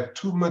think about it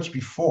too much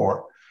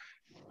before.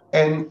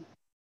 And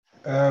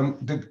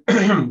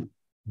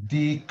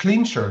the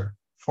clincher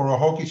for a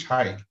hawkish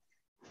hike,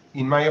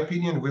 in my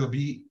opinion, will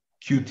be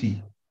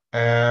QT.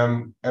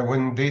 And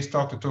when they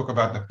start to talk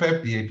about the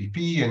PEP, the APP,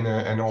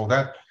 and all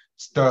that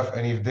stuff,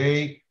 and if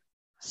they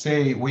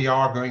say we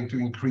are going to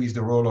increase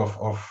the role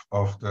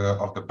of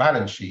the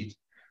balance sheet,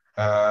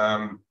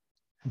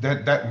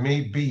 that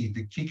may be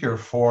the kicker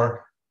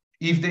for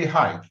if they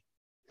hike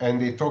and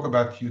they talk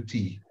about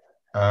QT.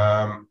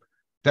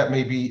 That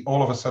may be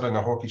all of a sudden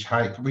a hawkish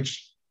hike,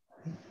 which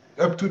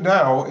up to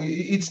now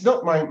it's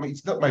not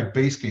my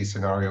base case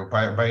scenario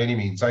by any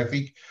means. I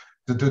think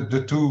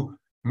the two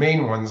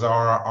main ones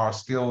are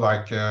still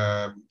like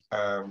a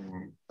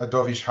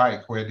dovish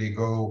hike where they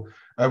go,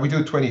 we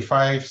do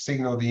 25,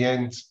 signal the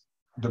end,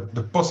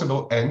 the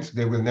possible end.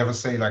 They will never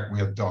say like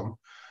we are done,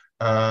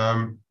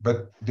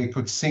 but they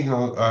could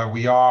signal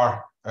we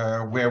are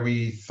where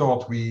we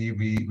thought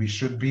we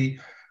should be,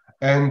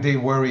 and they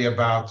worry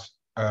about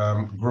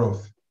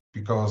growth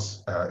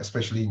because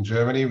especially in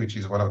Germany, which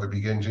is one of the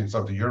big engines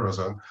of the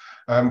Eurozone,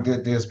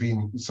 there's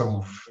been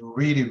some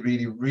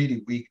really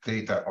weak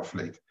data of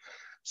late.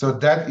 So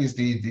that is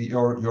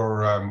your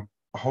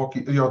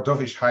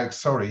dovish hike,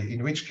 sorry,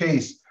 in which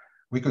case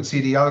we could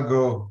see the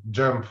algo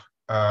jump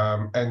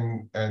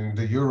and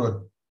the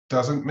euro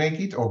doesn't make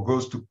it, or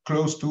goes to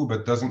close to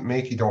but doesn't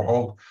make it, or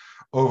hold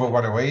over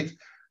 108.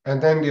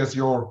 And then there's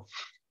your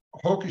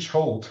hawkish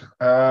hold,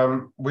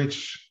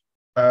 which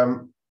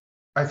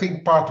I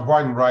think part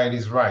one, Ryan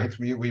is right.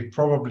 We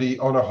probably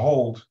on a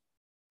hold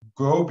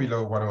go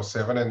below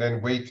 107 and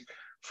then wait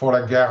for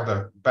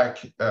Lagarde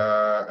back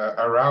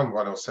around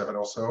 107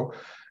 or so.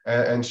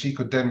 And she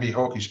could then be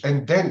hawkish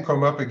and then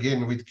come up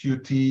again with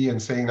QT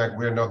and saying like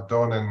we're not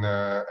done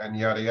and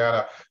yada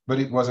yada. But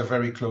it was a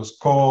very close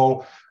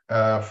call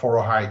for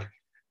a hike.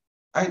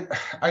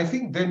 I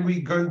think then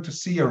we're going to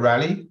see a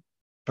rally,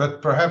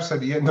 but perhaps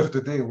at the end of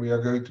the day we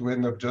are going to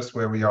end up just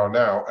where we are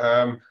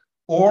now.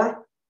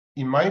 Or,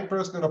 in my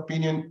personal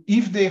opinion,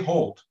 if they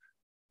hold,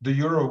 the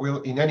euro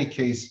will in any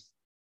case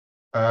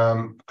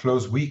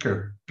close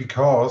weaker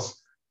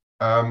because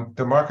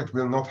the market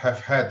will not have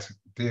had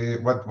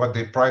what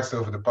they priced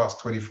over the past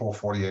 24,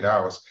 48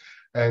 hours.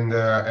 And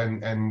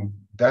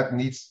that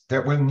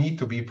will need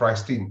to be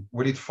priced in.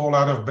 Will it fall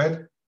out of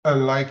bed?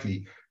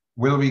 Unlikely.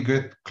 Will we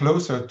get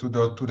closer to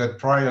that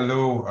prior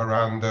low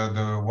around the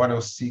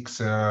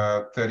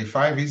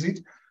 106.35? Is it?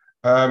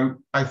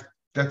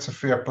 That's a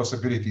fair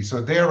possibility.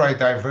 So there I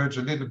diverge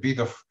a little bit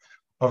of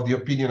the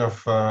opinion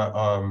of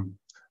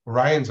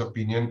Ryan's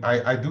opinion.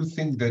 I do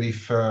think that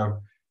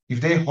if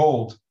they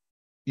hold,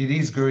 it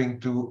is going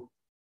to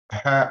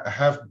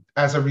have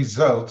as a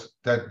result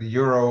that the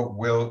euro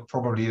will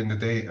probably end the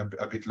day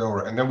a bit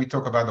lower. And then we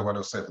talk about the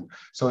 107.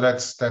 So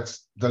that's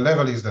the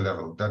level is the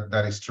level.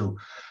 That is true.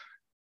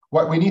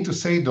 What we need to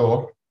say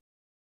though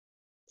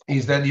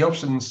is that the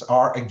options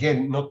are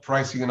again not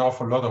pricing an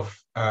awful lot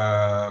of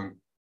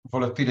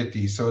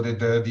volatility. So that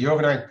the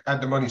overnight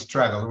at the money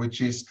straddle, which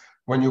is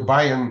when you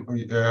buy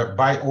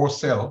or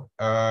sell,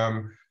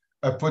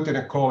 a put and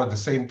a call at the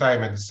same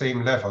time at the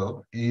same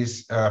level,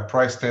 is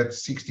priced at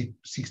 60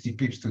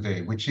 pips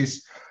today, which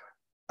is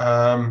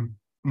not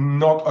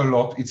a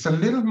lot. It's a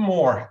little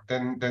more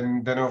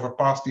than over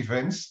past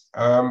events,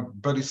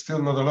 but it's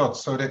still not a lot.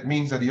 So that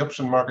means that the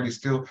option market is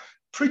still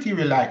pretty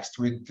relaxed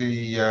with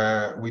the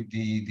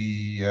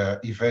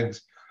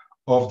event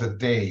of the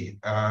day,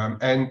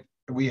 and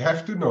we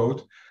have to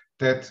note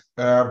that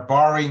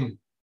barring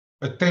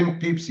a 10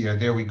 pips here,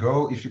 there we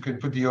go. If you can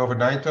put the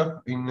overnight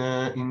up in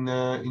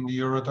the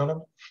euro dollar,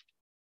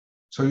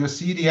 so you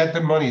see the at the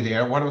money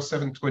there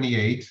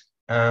 107.28,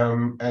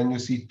 and you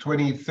see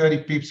 30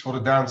 pips for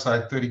the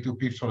downside, 32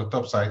 pips for the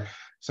top side.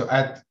 So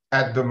at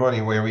the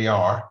money where we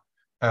are.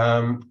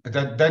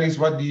 That is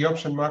what the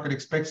option market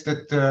expects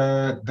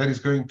that is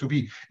going to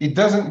be. It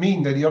doesn't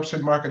mean that the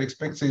option market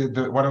expects the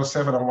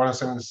 107 or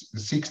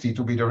 107.60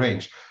 to be the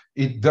range.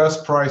 It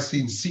does price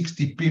in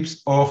 60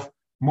 pips of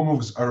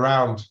moves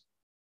around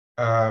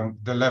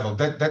the level.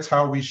 That's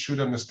how we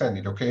should understand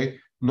it, okay?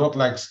 Not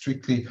like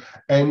strictly.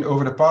 And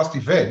over the past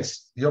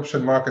events, the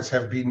option markets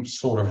have been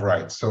sort of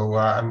right. So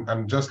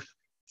I'm just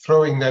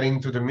throwing that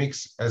into the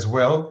mix as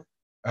well.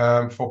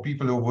 For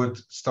people who would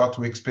start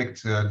to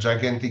expect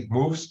gigantic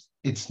moves,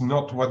 it's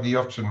not what the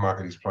option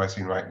market is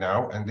pricing right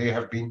now, and they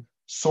have been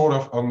sort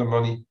of on the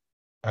money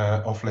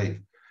of late.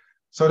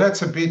 So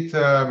that's a bit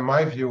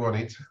my view on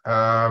it.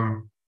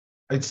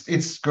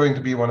 It's going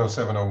to be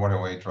 107 or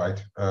 108,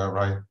 right,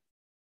 Ryan?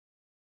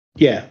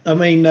 Yeah, I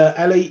mean,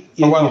 Ali,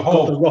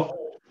 hold.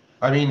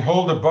 I mean,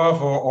 hold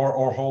above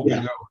or hold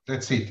below.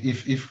 That's it.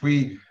 If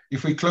we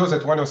close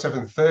at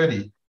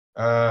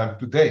 107.30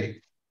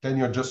 today, then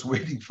you're just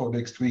waiting for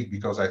next week,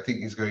 because I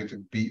think it's going to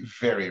be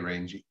very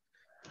rangy.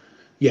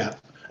 Yeah.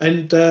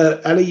 And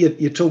Ali,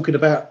 you're talking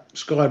about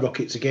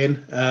skyrockets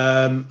again.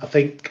 I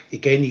think,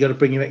 again, you got to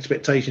bring your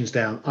expectations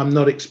down. I'm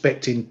not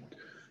expecting,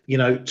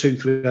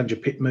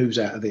 200-300 pip moves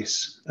out of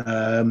this.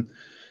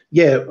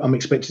 Yeah, I'm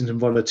expecting some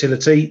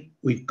volatility.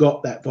 We've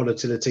got that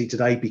volatility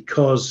today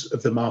because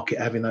of the market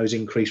having those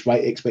increased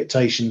rate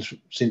expectations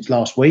since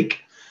last week.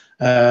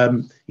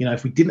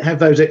 If we didn't have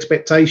those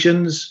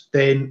expectations,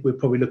 then we're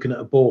probably looking at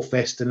a bore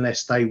fest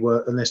unless they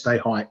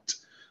hiked.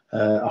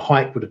 A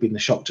hike would have been the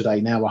shock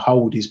today. Now a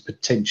hold is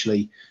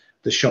potentially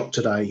the shock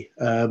today.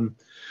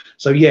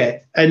 So yeah,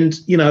 and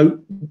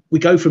we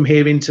go from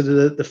here into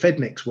the Fed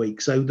next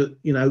week. So that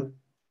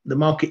the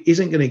market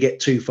isn't going to get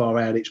too far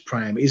out its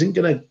pram. It isn't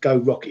going to go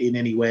rocketing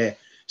anywhere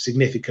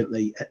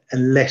significantly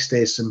unless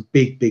there's some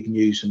big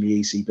news from the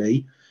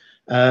ECB.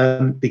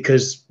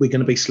 Because we're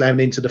going to be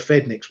slamming into the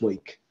Fed next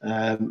week.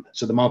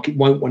 So the market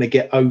won't want to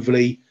get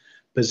overly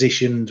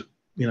positioned,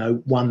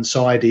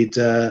 one-sided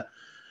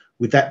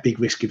with that big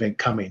risk event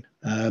coming.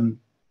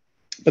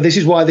 But this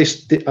is why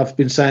I've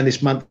been saying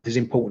this month is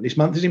important. This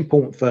month is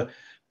important for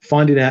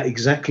finding out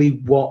exactly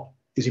what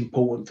is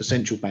important for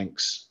central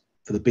banks,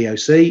 for the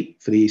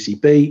BOC, for the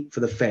ECB,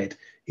 for the Fed.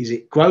 Is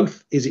it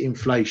growth? Is it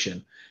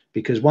inflation?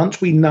 Because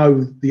once we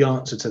know the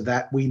answer to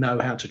that, we know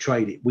how to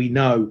trade it. We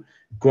know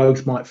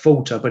growth might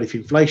falter, but if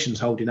inflation's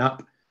holding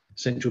up,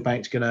 central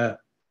bank's going to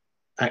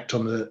act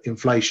on the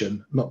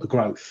inflation, not the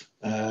growth.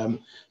 So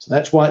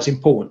that's why it's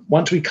important.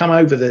 Once we come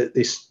over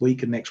this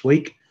week and next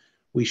week,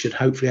 we should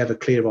hopefully have a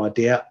clear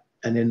idea,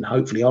 and then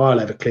hopefully I'll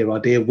have a clear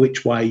idea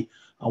which way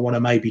I want to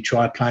maybe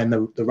try playing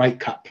the rate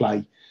cut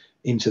play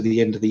into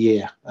the end of the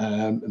year,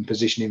 and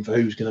positioning for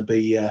who's going to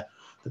be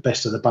the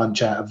best of the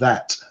bunch out of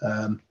that.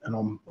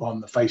 And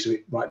on the face of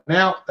it right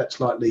now, that's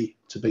likely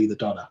to be the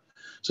dollar.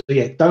 So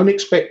yeah, don't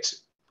expect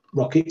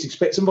rockets,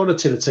 expect some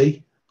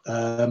volatility,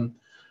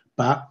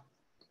 but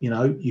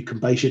you can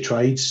base your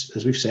trades,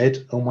 as we've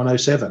said, on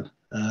 107.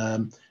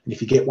 And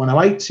if you get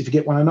 108s, if you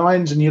get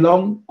 109s and you're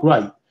long,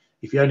 great.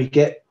 If you only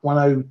get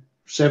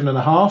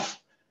 107.5,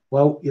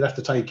 well, you'll have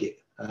to take it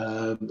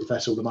if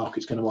that's all the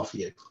market's going to offer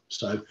you.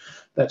 So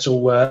that's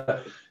all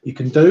you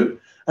can do.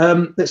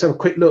 Let's have a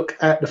quick look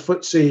at the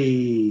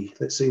FTSE.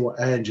 Let's see what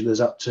Angela's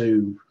up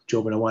to,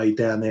 jobbing away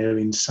down there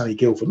in sunny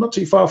Guildford. Not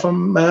too far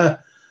from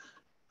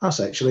us,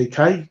 actually,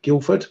 Kay,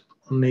 Guildford,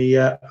 on the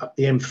up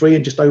the M3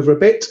 and just over a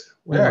bit.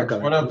 Yeah,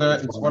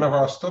 it's one of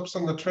our stops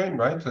on the train,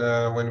 right?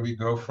 When we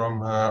go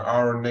from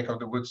our neck of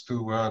the woods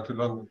to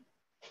London.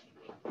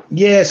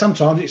 Yeah,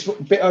 sometimes it's a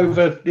bit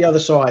over the other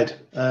side.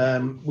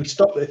 We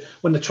stop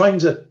when the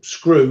trains are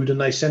screwed and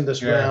they send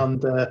us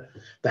round the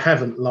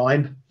Havant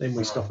line. Then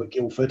we stop at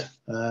Guildford.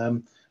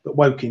 But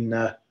Woking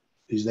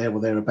is there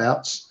or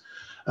thereabouts.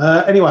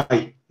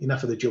 Anyway,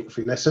 enough of the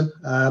geography lesson.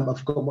 I've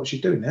forgotten what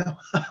she's doing now.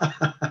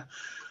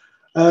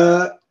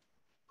 I've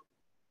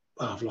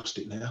lost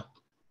it now.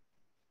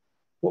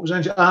 What was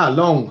Angela?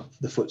 Long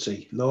the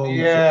FTSE. Long.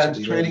 Yeah,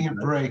 FTSE, trading a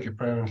break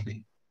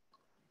apparently.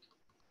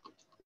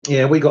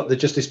 Yeah, we got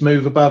just this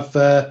move above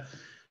the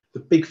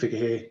big figure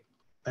here,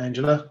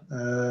 Angela.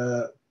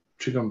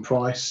 Trigger on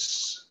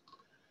price.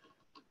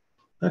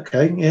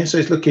 Okay, yeah, so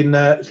it's looking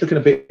a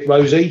bit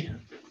rosy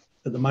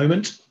at the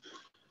moment.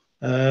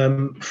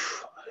 You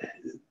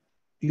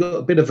got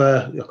a bit of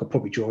a. I could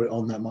probably draw it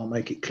on. That might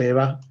make it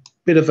clearer.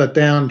 Bit of a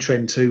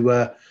downtrend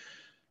to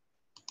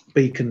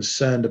be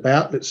concerned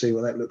about. Let's see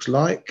what that looks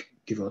like,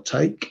 give or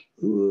take.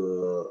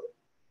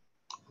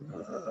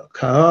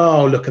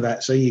 Oh, look at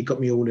that. See, you got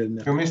me all in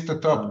there. You missed the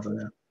top.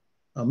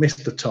 I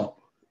missed the top.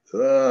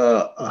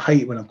 I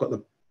hate it when I've got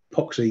the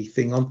epoxy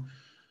thing on.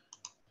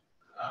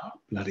 Oh,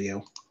 bloody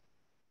hell.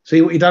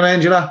 See what you've done,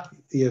 Angela?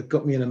 You've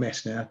got me in a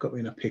mess now. Got me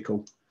in a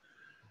pickle.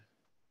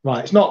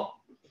 Right, it's not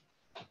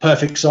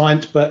perfect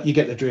science, but you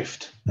get the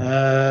drift.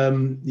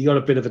 You got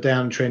a bit of a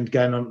downtrend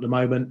going on at the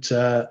moment.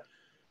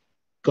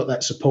 Got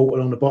that support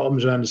along the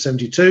bottoms around the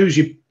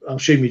 72s. I'm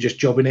assuming you're just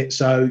jobbing it,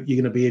 so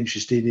you're going to be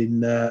interested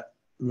in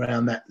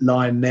around that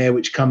line there,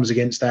 which comes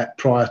against that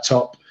prior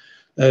top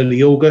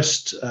early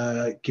August,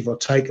 give or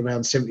take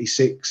around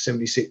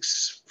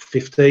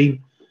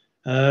 76.15.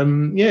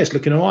 Yeah, it's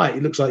looking all right.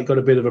 It looks like you've got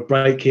a bit of a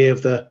break here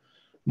of the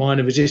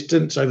minor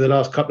resistance over the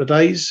last couple of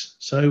days.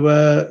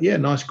 So yeah,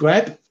 nice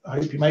grab. I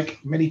hope you make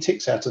many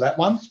ticks out of that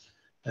one,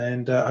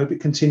 and I hope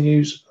it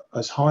continues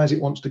as high as it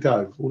wants to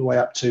go, all the way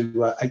up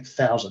to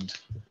 8,000.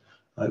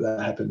 I hope that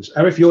happens.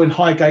 If you're in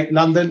Highgate,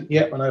 London,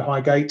 yep, I know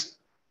Highgate.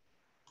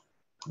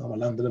 I'm a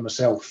Londoner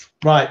myself.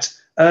 Right,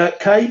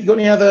 Kay, you got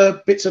any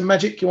other bits of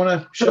magic you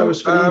want to show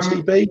us for the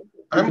ECB?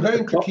 I'm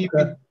going to keep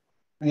it.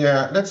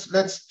 Yeah,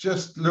 let's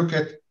just look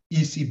at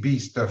ECB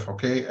stuff,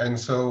 okay? And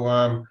so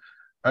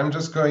I'm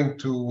just going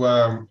to,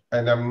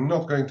 and I'm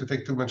not going to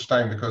take too much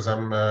time because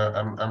I'm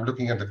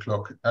looking at the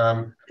clock.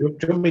 Do you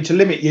want me to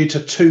limit you to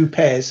 2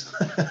 pairs?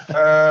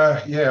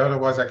 Yeah,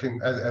 otherwise I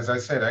can, as I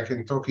said, I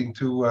can talk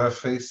into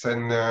FACE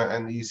and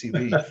the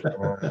ECB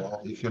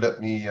if you let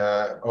me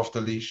off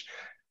the leash.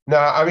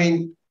 Now, I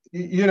mean,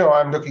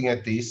 I'm looking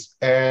at this,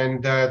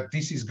 and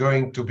this is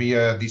going to be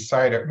a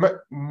decider.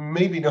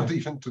 Maybe not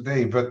even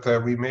today, but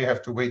we may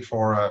have to wait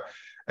for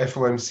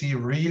FOMC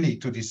really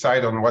to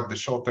decide on what the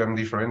short-term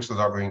differentials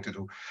are going to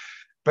do.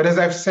 But as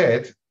I've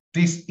said,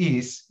 this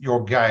is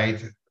your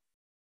guide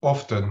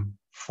often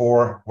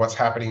for what's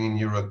happening in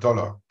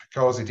euro-dollar,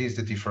 because it is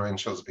the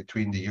differentials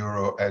between the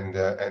euro and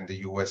the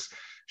US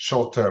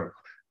short-term.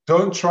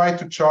 Don't try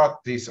to chart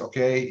this,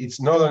 okay? It's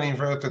not an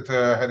inverted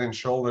head and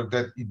shoulder.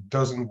 That it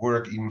doesn't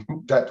work in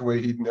that way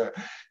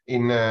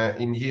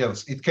in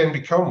yields. It can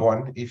become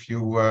one if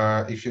you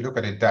look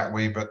at it that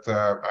way, but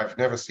I've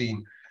never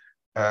seen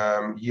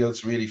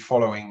yields really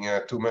following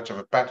too much of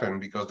a pattern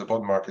because the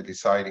bond market is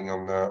deciding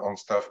on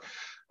stuff.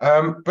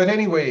 But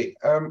anyway,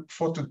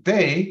 for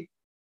today,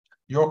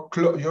 your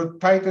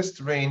tightest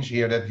range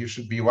here that you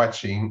should be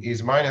watching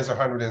is minus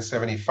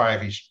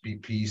 175-ish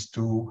BPs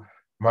to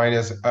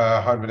minus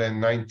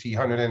 190,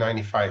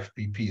 195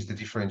 BPs, the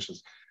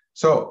differentials.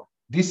 So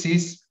this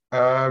is,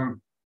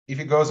 if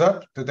it goes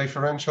up, the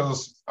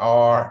differentials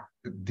are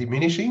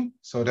diminishing.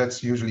 So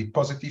that's usually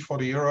positive for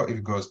the euro. If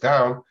it goes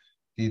down,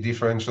 the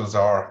differentials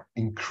are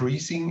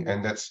increasing,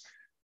 and that's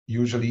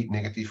usually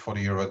negative for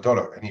the euro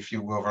dollar. And if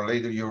you overlay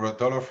the euro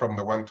dollar from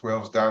the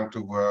 112s down to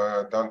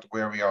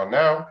where we are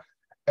now,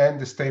 and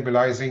the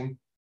stabilizing,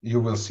 you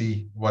will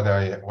see what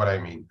I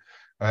mean.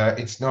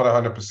 It's not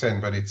 100%,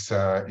 but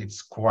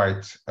it's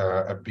quite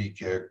a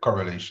big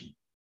correlation.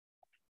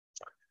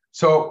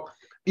 So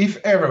if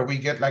ever we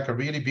get like a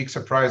really big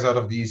surprise out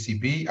of the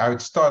ECB, I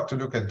would start to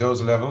look at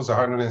those levels,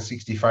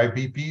 165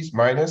 BPs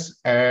minus,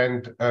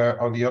 and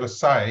on the other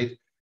side,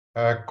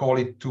 call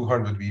it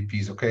 200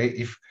 BPs, okay?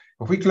 If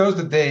we close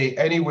the day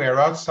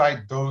anywhere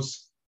outside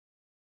those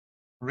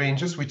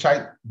ranges, which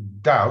I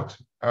doubt,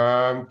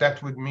 that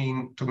would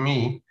mean to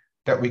me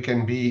that we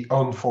can be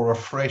on for a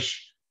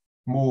fresh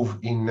move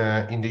in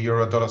the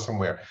euro dollar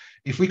somewhere.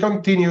 If we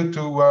continue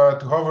to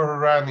hover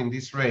around in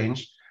this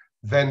range,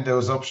 then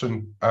those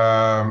option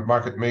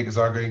market makers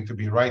are going to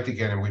be right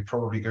again, and we're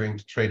probably going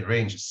to trade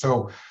ranges.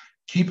 So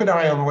keep an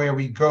eye on where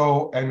we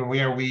go and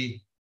where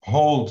we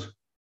hold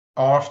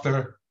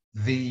after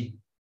the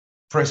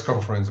press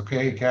conference.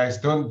 Okay, guys,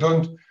 don't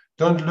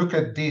look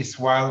at this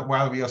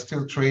while we are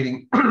still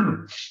trading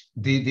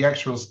the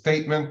actual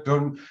statement.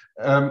 Don't.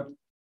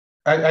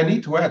 I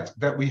need to add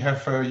that we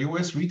have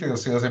U.S. retail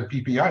sales and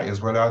PPI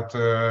as well out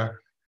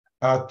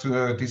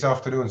this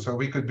afternoon, so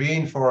we could be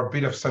in for a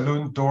bit of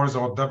saloon doors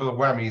or double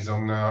whammies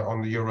on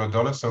the euro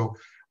dollar. So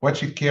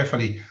watch it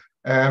carefully,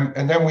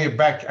 and then we're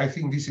back. I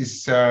think this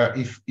is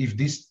if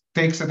this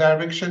takes a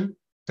direction,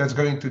 that's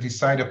going to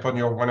decide upon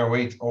your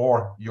 108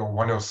 or your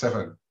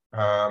 107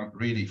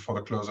 really for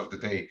the close of the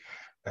day.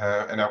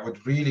 And I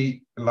would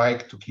really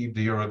like to keep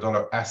the euro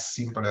dollar as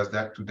simple as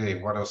that today,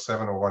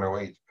 107 or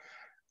 108.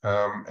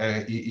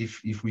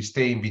 If we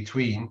stay in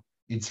between,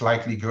 it's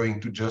likely going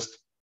to just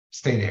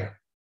stay there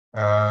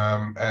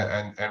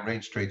and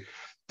range trade.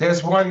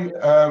 There's one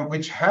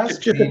which has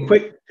just a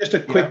quick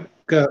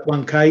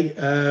 1K.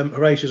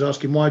 Horatius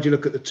asking, why do you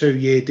look at the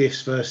 2-year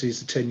diffs versus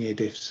the 10-year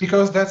diffs?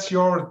 Because that's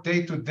your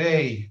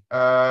day-to-day.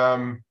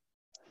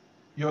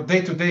 Your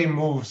day-to-day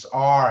moves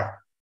are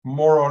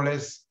more or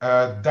less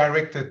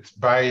directed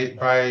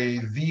by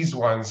these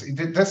ones.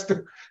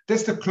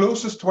 That's the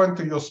closest one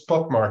to your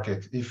spot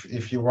market,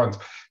 if you want,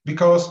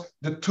 because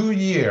the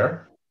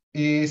 2-year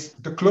is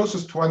the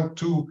closest one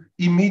to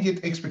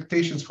immediate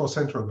expectations for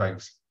central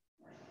banks.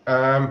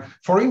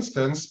 For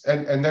instance,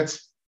 and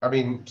that's, I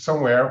mean,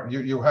 somewhere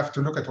you have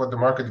to look at what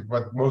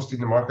most in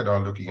the market are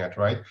looking at,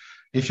 right?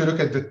 If you look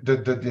at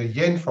the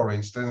yen, for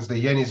instance, the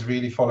yen is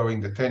really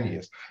following the 10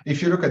 years.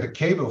 If you look at the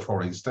cable,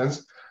 for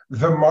instance,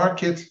 the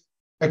market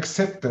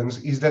acceptance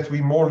is that we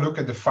more look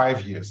at the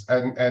 5 years.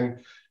 And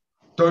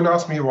don't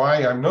ask me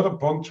why. I'm not a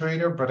bond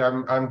trader, but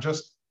I'm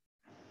just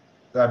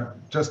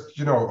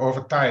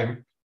over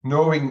time,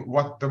 knowing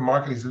what the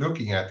market is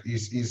looking at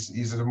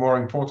is more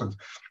important.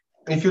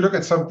 If you look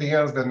at something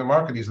else than the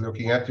market is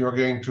looking at, you're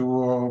going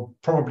to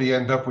probably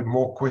end up with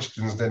more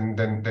questions than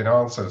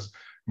answers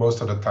most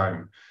of the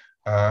time.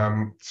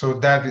 So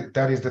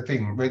that is the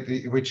thing,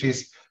 which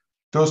is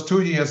those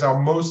 2 years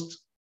are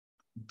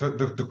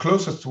the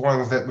closest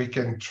ones that we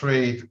can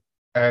trade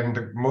and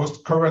the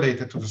most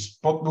correlated to the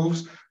spot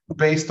moves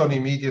based on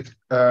immediate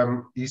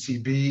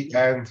ECB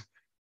and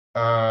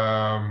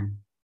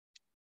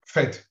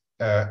Fed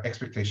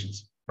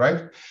expectations,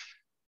 right?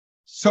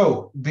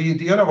 So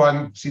the other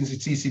one, since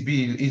it's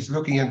ECB, is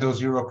looking at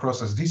those euro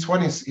crosses. This one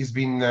has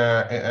been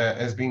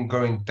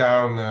going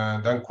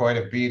down quite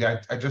a bit.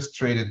 I just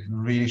traded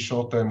really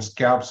short-term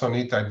scalps on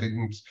it. I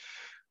didn't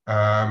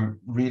I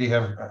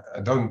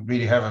don't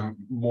really have a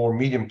more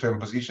medium-term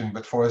position,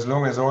 but for as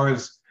long as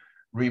oils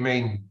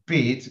remain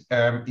bid,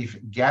 if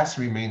gas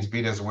remains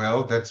bid as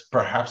well, that's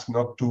perhaps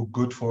not too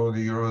good for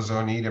the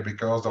Eurozone either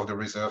because of the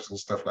reserves and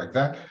stuff like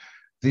that.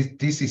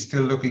 This is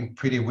still looking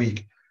pretty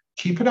weak.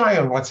 Keep an eye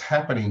on what's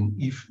happening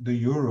if the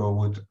euro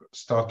would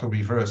start to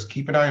reverse.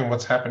 Keep an eye on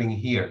what's happening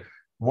here.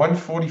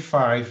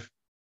 145,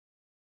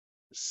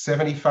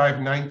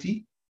 75,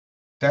 90.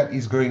 That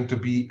is going to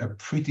be a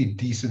pretty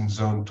decent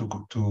zone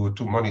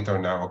to monitor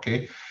now,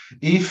 okay?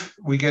 If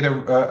we get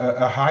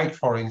a hike,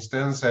 for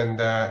instance, and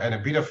a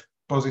bit of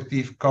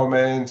positive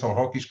comments or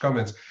hawkish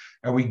comments,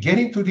 and we get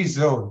into this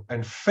zone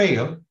and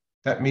fail,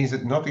 that means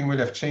that nothing will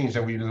have changed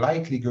and we're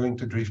likely going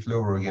to drift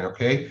lower again,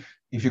 okay?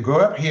 If you go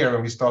up here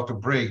and we start to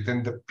break,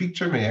 then the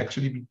picture may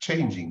actually be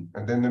changing,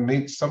 and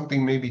then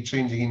something may be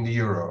changing in the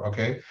euro,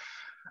 okay?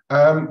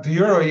 The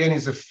euro yen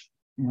is a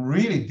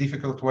really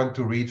difficult one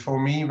to read for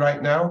me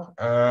right now.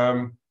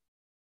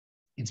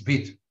 It's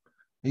bid.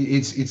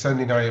 It's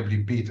undeniably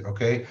bid,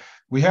 okay?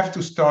 We have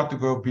to start to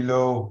go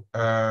below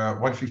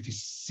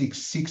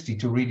 156.60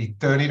 to really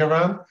turn it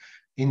around.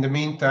 In the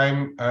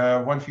meantime,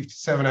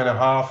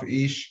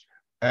 157.5-ish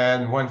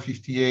and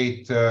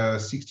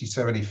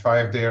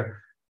 158.60-75 there.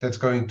 That's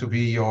going to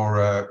be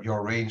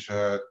your range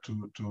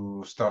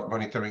to start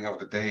monitoring of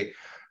the day.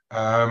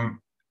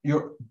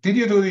 Did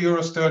you do the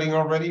euro sterling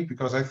already?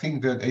 Because I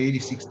think that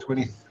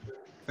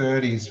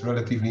 86.20.30 is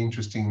relatively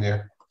interesting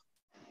there.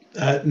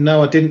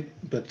 No, I didn't,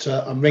 but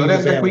I'm ringing. So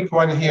that's the quick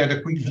one here,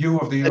 the quick view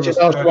of the euro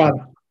sterling. That's your last one.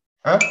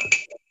 Huh?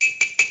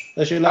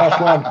 That's your last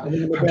one.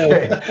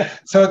 Okay.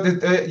 So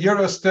the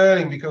euro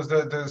sterling, because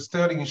the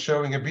sterling is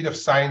showing a bit of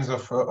signs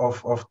of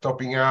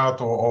topping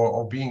out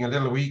or being a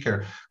little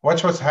weaker.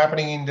 Watch what's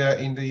happening in the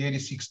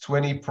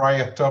 86.20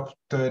 prior top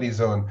 30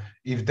 zone.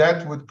 If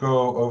that would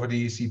go over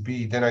the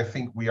ECB, then I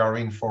think we are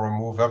in for a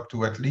move up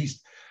to at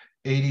least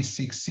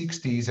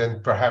 86.60s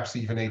and perhaps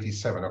even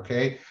 87.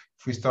 Okay.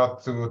 If we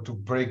start to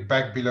break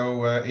back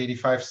below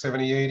 85,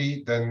 70,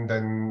 80, then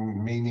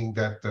meaning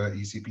that the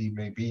ECB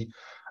may be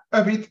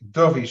a bit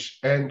dovish.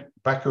 And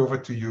back over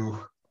to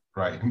you,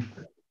 Ryan.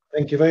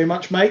 Thank you very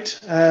much, mate.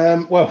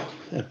 Well,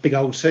 a big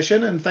old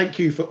session, and thank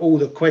you for all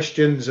the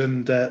questions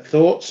and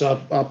thoughts.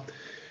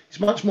 it's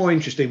much more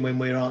interesting when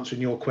we're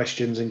answering your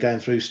questions and going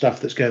through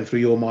stuff that's going through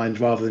your mind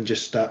rather than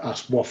just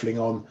us waffling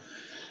on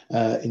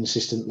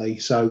insistently.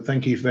 So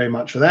thank you very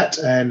much for that.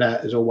 And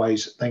as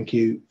always, thank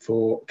you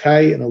for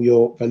Kay and all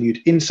your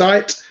valued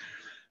insight.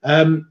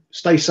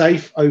 Stay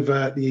safe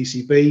over the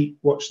ECB.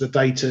 Watch the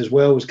data as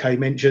well, as Kay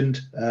mentioned.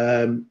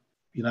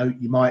 You know,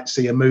 you might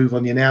see a move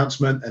on the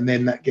announcement and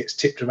then that gets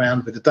tipped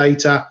around with the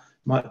data.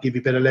 Might give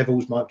you better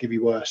levels, might give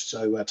you worse.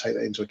 So take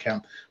that into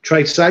account.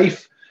 Trade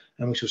safe,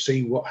 and we shall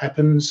see what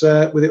happens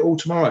with it all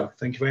tomorrow.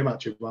 Thank you very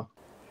much, everyone.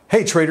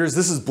 Hey traders,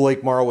 this is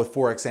Blake Morrow with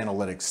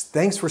ForexAnalytix.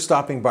 Thanks for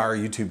stopping by our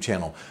YouTube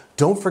channel.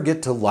 Don't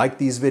forget to like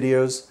these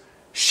videos,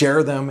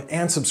 share them,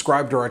 and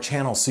subscribe to our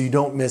channel so you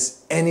don't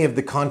miss any of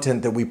the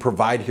content that we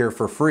provide here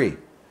for free.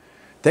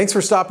 Thanks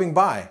for stopping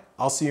by.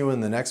 I'll see you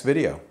in the next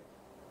video.